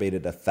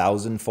exacerbated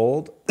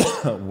 1,000-fold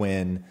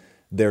when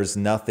there's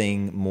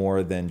nothing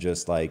more than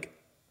just like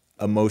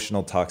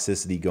emotional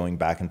toxicity going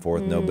back and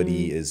forth.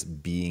 Nobody is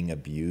being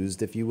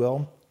abused, if you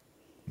will.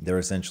 They're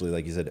essentially,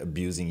 like you said,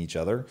 abusing each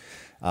other.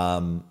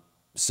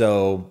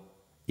 So,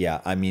 yeah,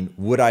 I mean,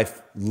 would I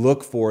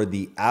look for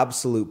the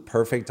absolute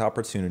perfect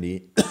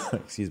opportunity?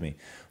 Excuse me.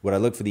 Would I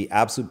look for the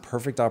absolute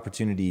perfect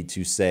opportunity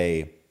to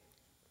say,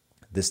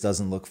 this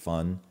doesn't look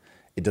fun.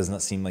 It does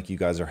not seem like you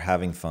guys are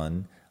having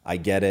fun. I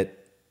get it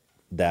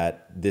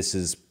that this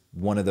is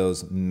one of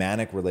those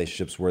manic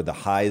relationships where the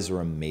highs are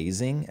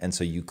amazing, and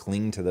so you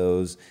cling to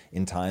those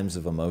in times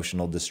of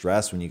emotional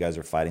distress when you guys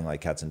are fighting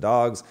like cats and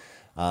dogs.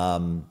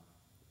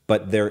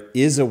 But there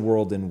is a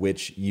world in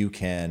which you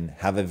can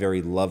have a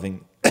very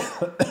loving,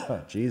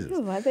 Jesus,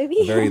 right, baby?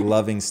 a very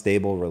loving,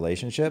 stable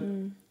relationship.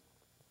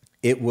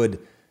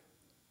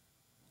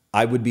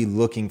 I would be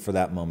looking for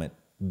that moment.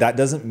 That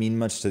doesn't mean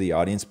much to the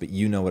audience, but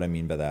you know what I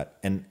mean by that.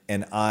 And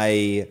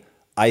I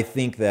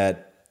think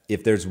that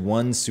if there's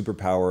one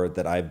superpower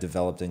that I've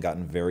developed and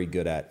gotten very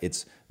good at,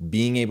 it's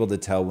being able to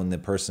tell when the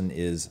person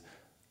is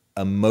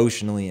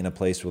emotionally in a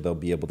place where they'll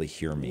be able to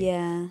hear me.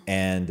 Yeah.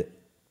 And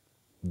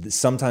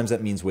sometimes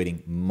that means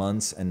waiting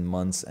months and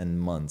months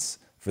and months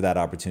for that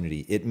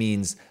opportunity. It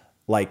means,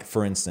 like,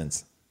 for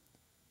instance,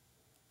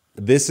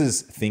 this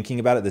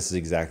is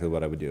exactly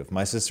what I would do. If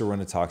my sister were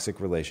in a toxic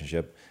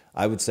relationship,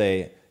 I would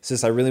say,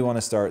 sis, I really want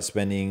to start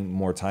spending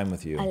more time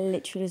with you. I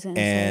literally was going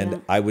to say that.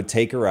 And I would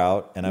take her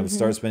out, and I would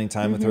start spending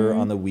time with her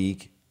on the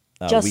weekday,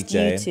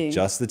 you two.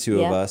 just the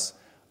two of us.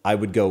 I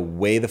would go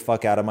way the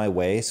fuck out of my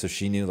way, so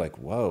she knew, like,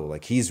 whoa,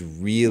 like he's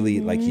really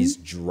like he's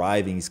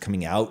driving, he's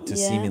coming out to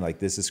see me, like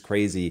this is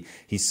crazy.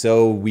 He's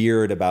so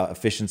weird about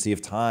efficiency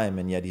of time,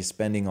 and yet he's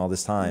spending all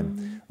this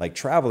time like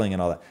traveling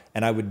and all that.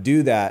 And I would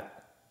do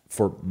that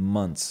for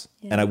months,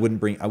 and I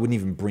wouldn't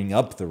even bring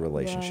up the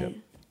relationship.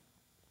 Right.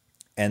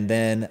 And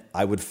then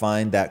I would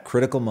find that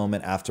critical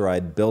moment after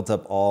I'd built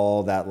up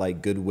all that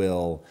like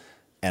goodwill,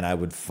 and I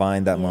would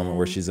find that moment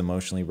where she's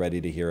emotionally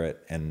ready to hear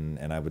it,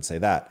 and I would say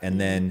that.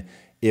 And then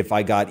if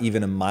I got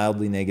even a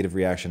mildly negative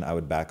reaction, I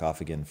would back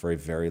off again for a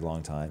very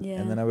long time,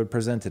 and then I would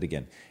present it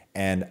again.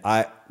 And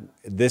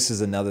this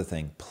is another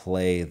thing,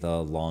 play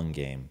the long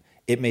game.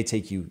 It may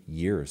take you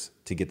years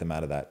to get them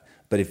out of that.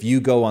 But if you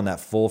go on that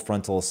full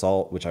frontal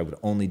assault, which I would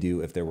only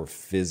do if there were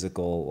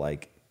physical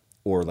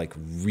or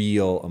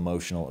real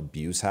emotional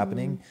abuse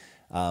happening,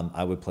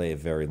 I would play a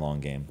very long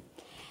game.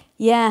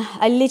 Yeah,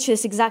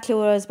 that's exactly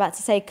what I was about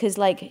to say, because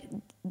like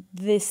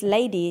this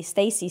lady,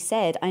 Stacey,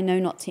 said, I know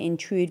not to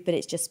intrude, but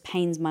it just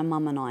pains my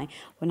mum and I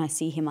when I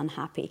see him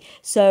unhappy.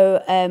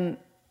 So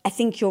I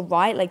think you're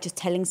right, like just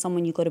telling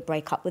someone you got to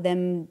break up with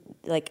them,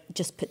 like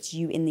just puts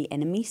you in the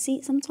enemy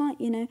seat sometimes,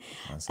 you know?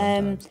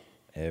 Sometimes.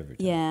 Every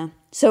time. Yeah.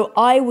 So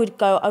I would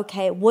go,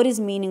 okay, what is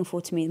meaningful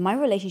to me? My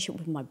relationship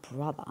with my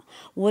brother.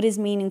 What is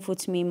meaningful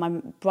to me? My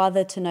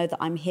brother to know that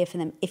I'm here for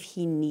them if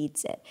he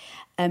needs it.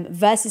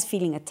 Versus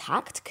feeling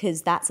attacked,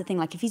 because that's the thing.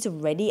 Like if he's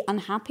already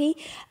unhappy,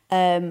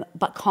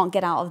 but can't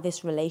get out of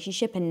this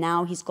relationship, and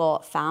now he's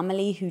got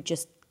family who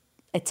just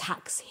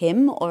attacks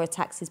him or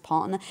attacks his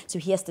partner, so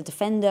he has to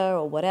defend her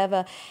or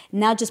whatever.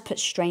 Now just put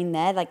strain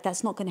there. Like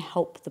that's not going to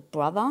help the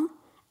brother.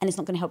 And it's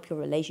not going to help your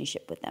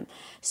relationship with them.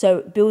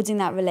 So building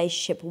that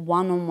relationship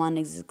one-on-one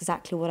is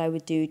exactly what I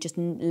would do. Just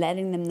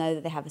letting them know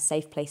that they have a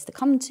safe place to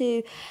come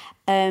to.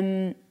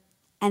 And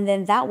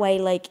then that way,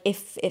 like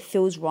if it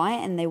feels right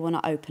and they want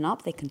to open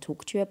up, they can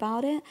talk to you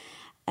about it.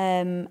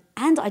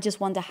 And I just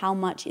wonder how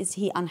much is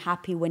he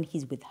unhappy when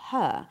he's with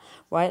her,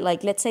 right?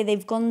 Like, let's say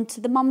they've gone to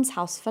the mum's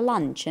house for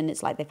lunch and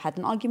it's like they've had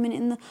an argument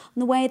on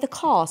the way of the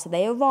car. So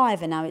they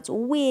arrive and now it's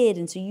all weird.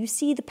 And so you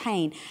see the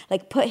pain,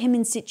 like put him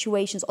in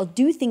situations or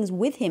do things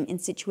with him in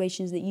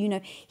situations that, you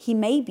know, he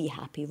may be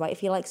happy, right? If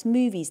he likes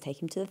movies,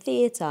 take him to the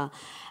theater,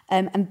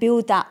 and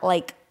build that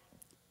like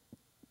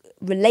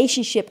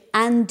relationship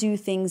and do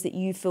things that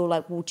you feel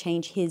like will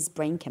change his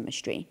brain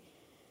chemistry.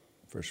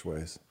 First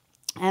ways.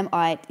 All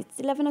right, it's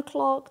 11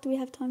 o'clock. Do we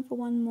have time for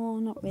one more?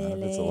 Not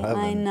really. It's 11.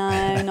 I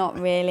know, not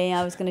really.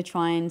 I was going to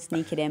try and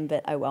sneak it in,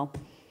 but oh well.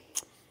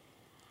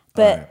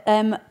 But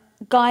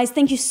guys,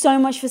 thank you so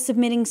much for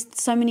submitting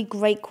so many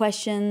great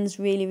questions.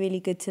 Really,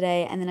 really good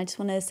today. And then I just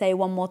want to say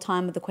one more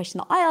time with the question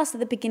that I asked at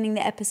the beginning of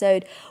the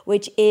episode,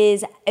 which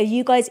is, are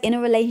you guys in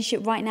a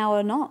relationship right now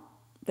or not?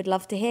 Would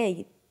love to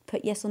hear.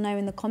 Put yes or no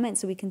in the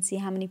comments so we can see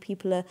how many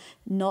people are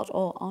not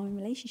or are in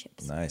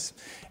relationships. Nice.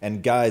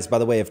 And guys, by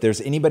the way, if there's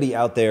anybody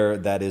out there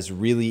that is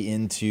really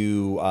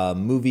into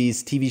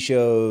movies, TV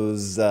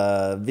shows,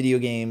 video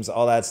games,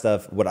 all that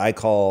stuff, what I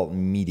call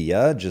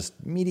media,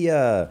 just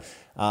media,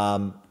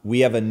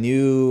 we have a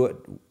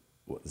new,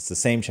 it's the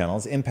same channel,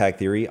 it's Impact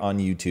Theory on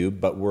YouTube,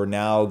 but we're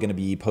now going to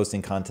be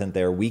posting content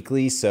there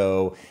weekly.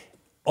 So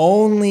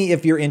only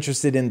if you're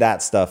interested in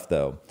that stuff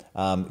though.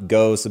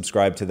 Go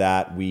subscribe to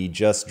that. We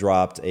just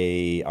dropped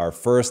our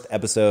first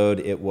episode.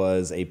 It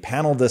was a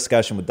panel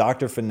discussion with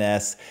Dr.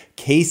 Finesse,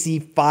 Casey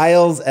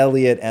Files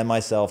Elliott, and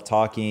myself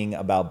talking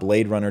about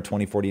Blade Runner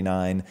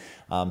 2049.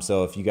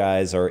 So if you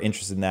guys are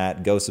interested in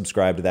that, go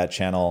subscribe to that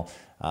channel.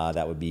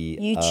 That would be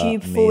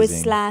YouTube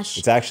 /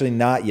 It's actually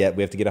not yet.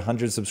 We have to get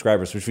 100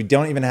 subscribers, which we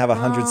don't even have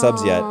 100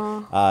 subs yet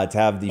to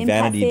have the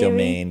Impact vanity Theory.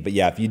 domain. But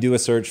yeah, if you do a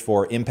search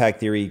for Impact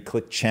Theory,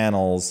 click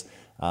channels,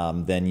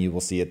 then you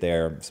will see it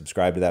there.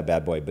 Subscribe to that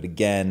bad boy. But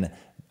again,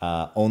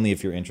 only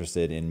if you're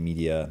interested in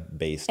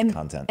media-based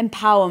content.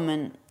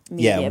 Empowerment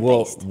media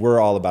based. We're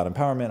all about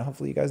empowerment.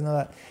 Hopefully you guys know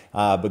that.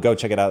 But go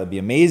check it out. It'd be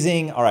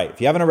amazing. All right.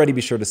 If you haven't already,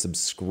 be sure to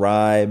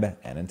subscribe.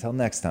 And until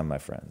next time, my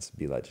friends,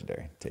 be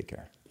legendary. Take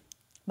care.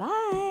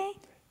 Bye.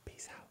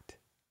 Peace out.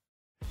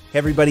 Hey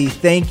everybody,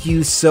 thank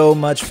you so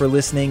much for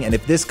listening. And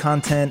if this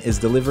content is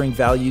delivering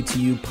value to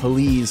you,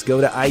 please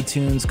go to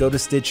iTunes, go to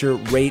Stitcher,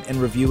 rate and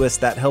review us.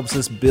 That helps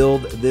us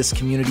build this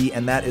community.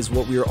 And that is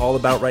what we are all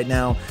about right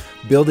now.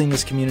 Building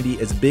this community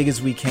as big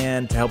as we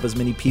can to help as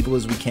many people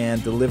as we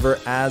can, deliver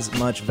as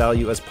much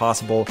value as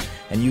possible.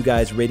 And you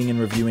guys rating and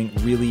reviewing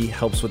really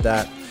helps with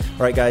that.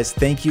 All right, guys,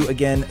 thank you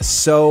again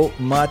so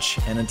much.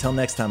 And until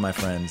next time, my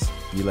friends,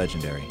 be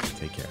legendary.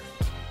 Take care.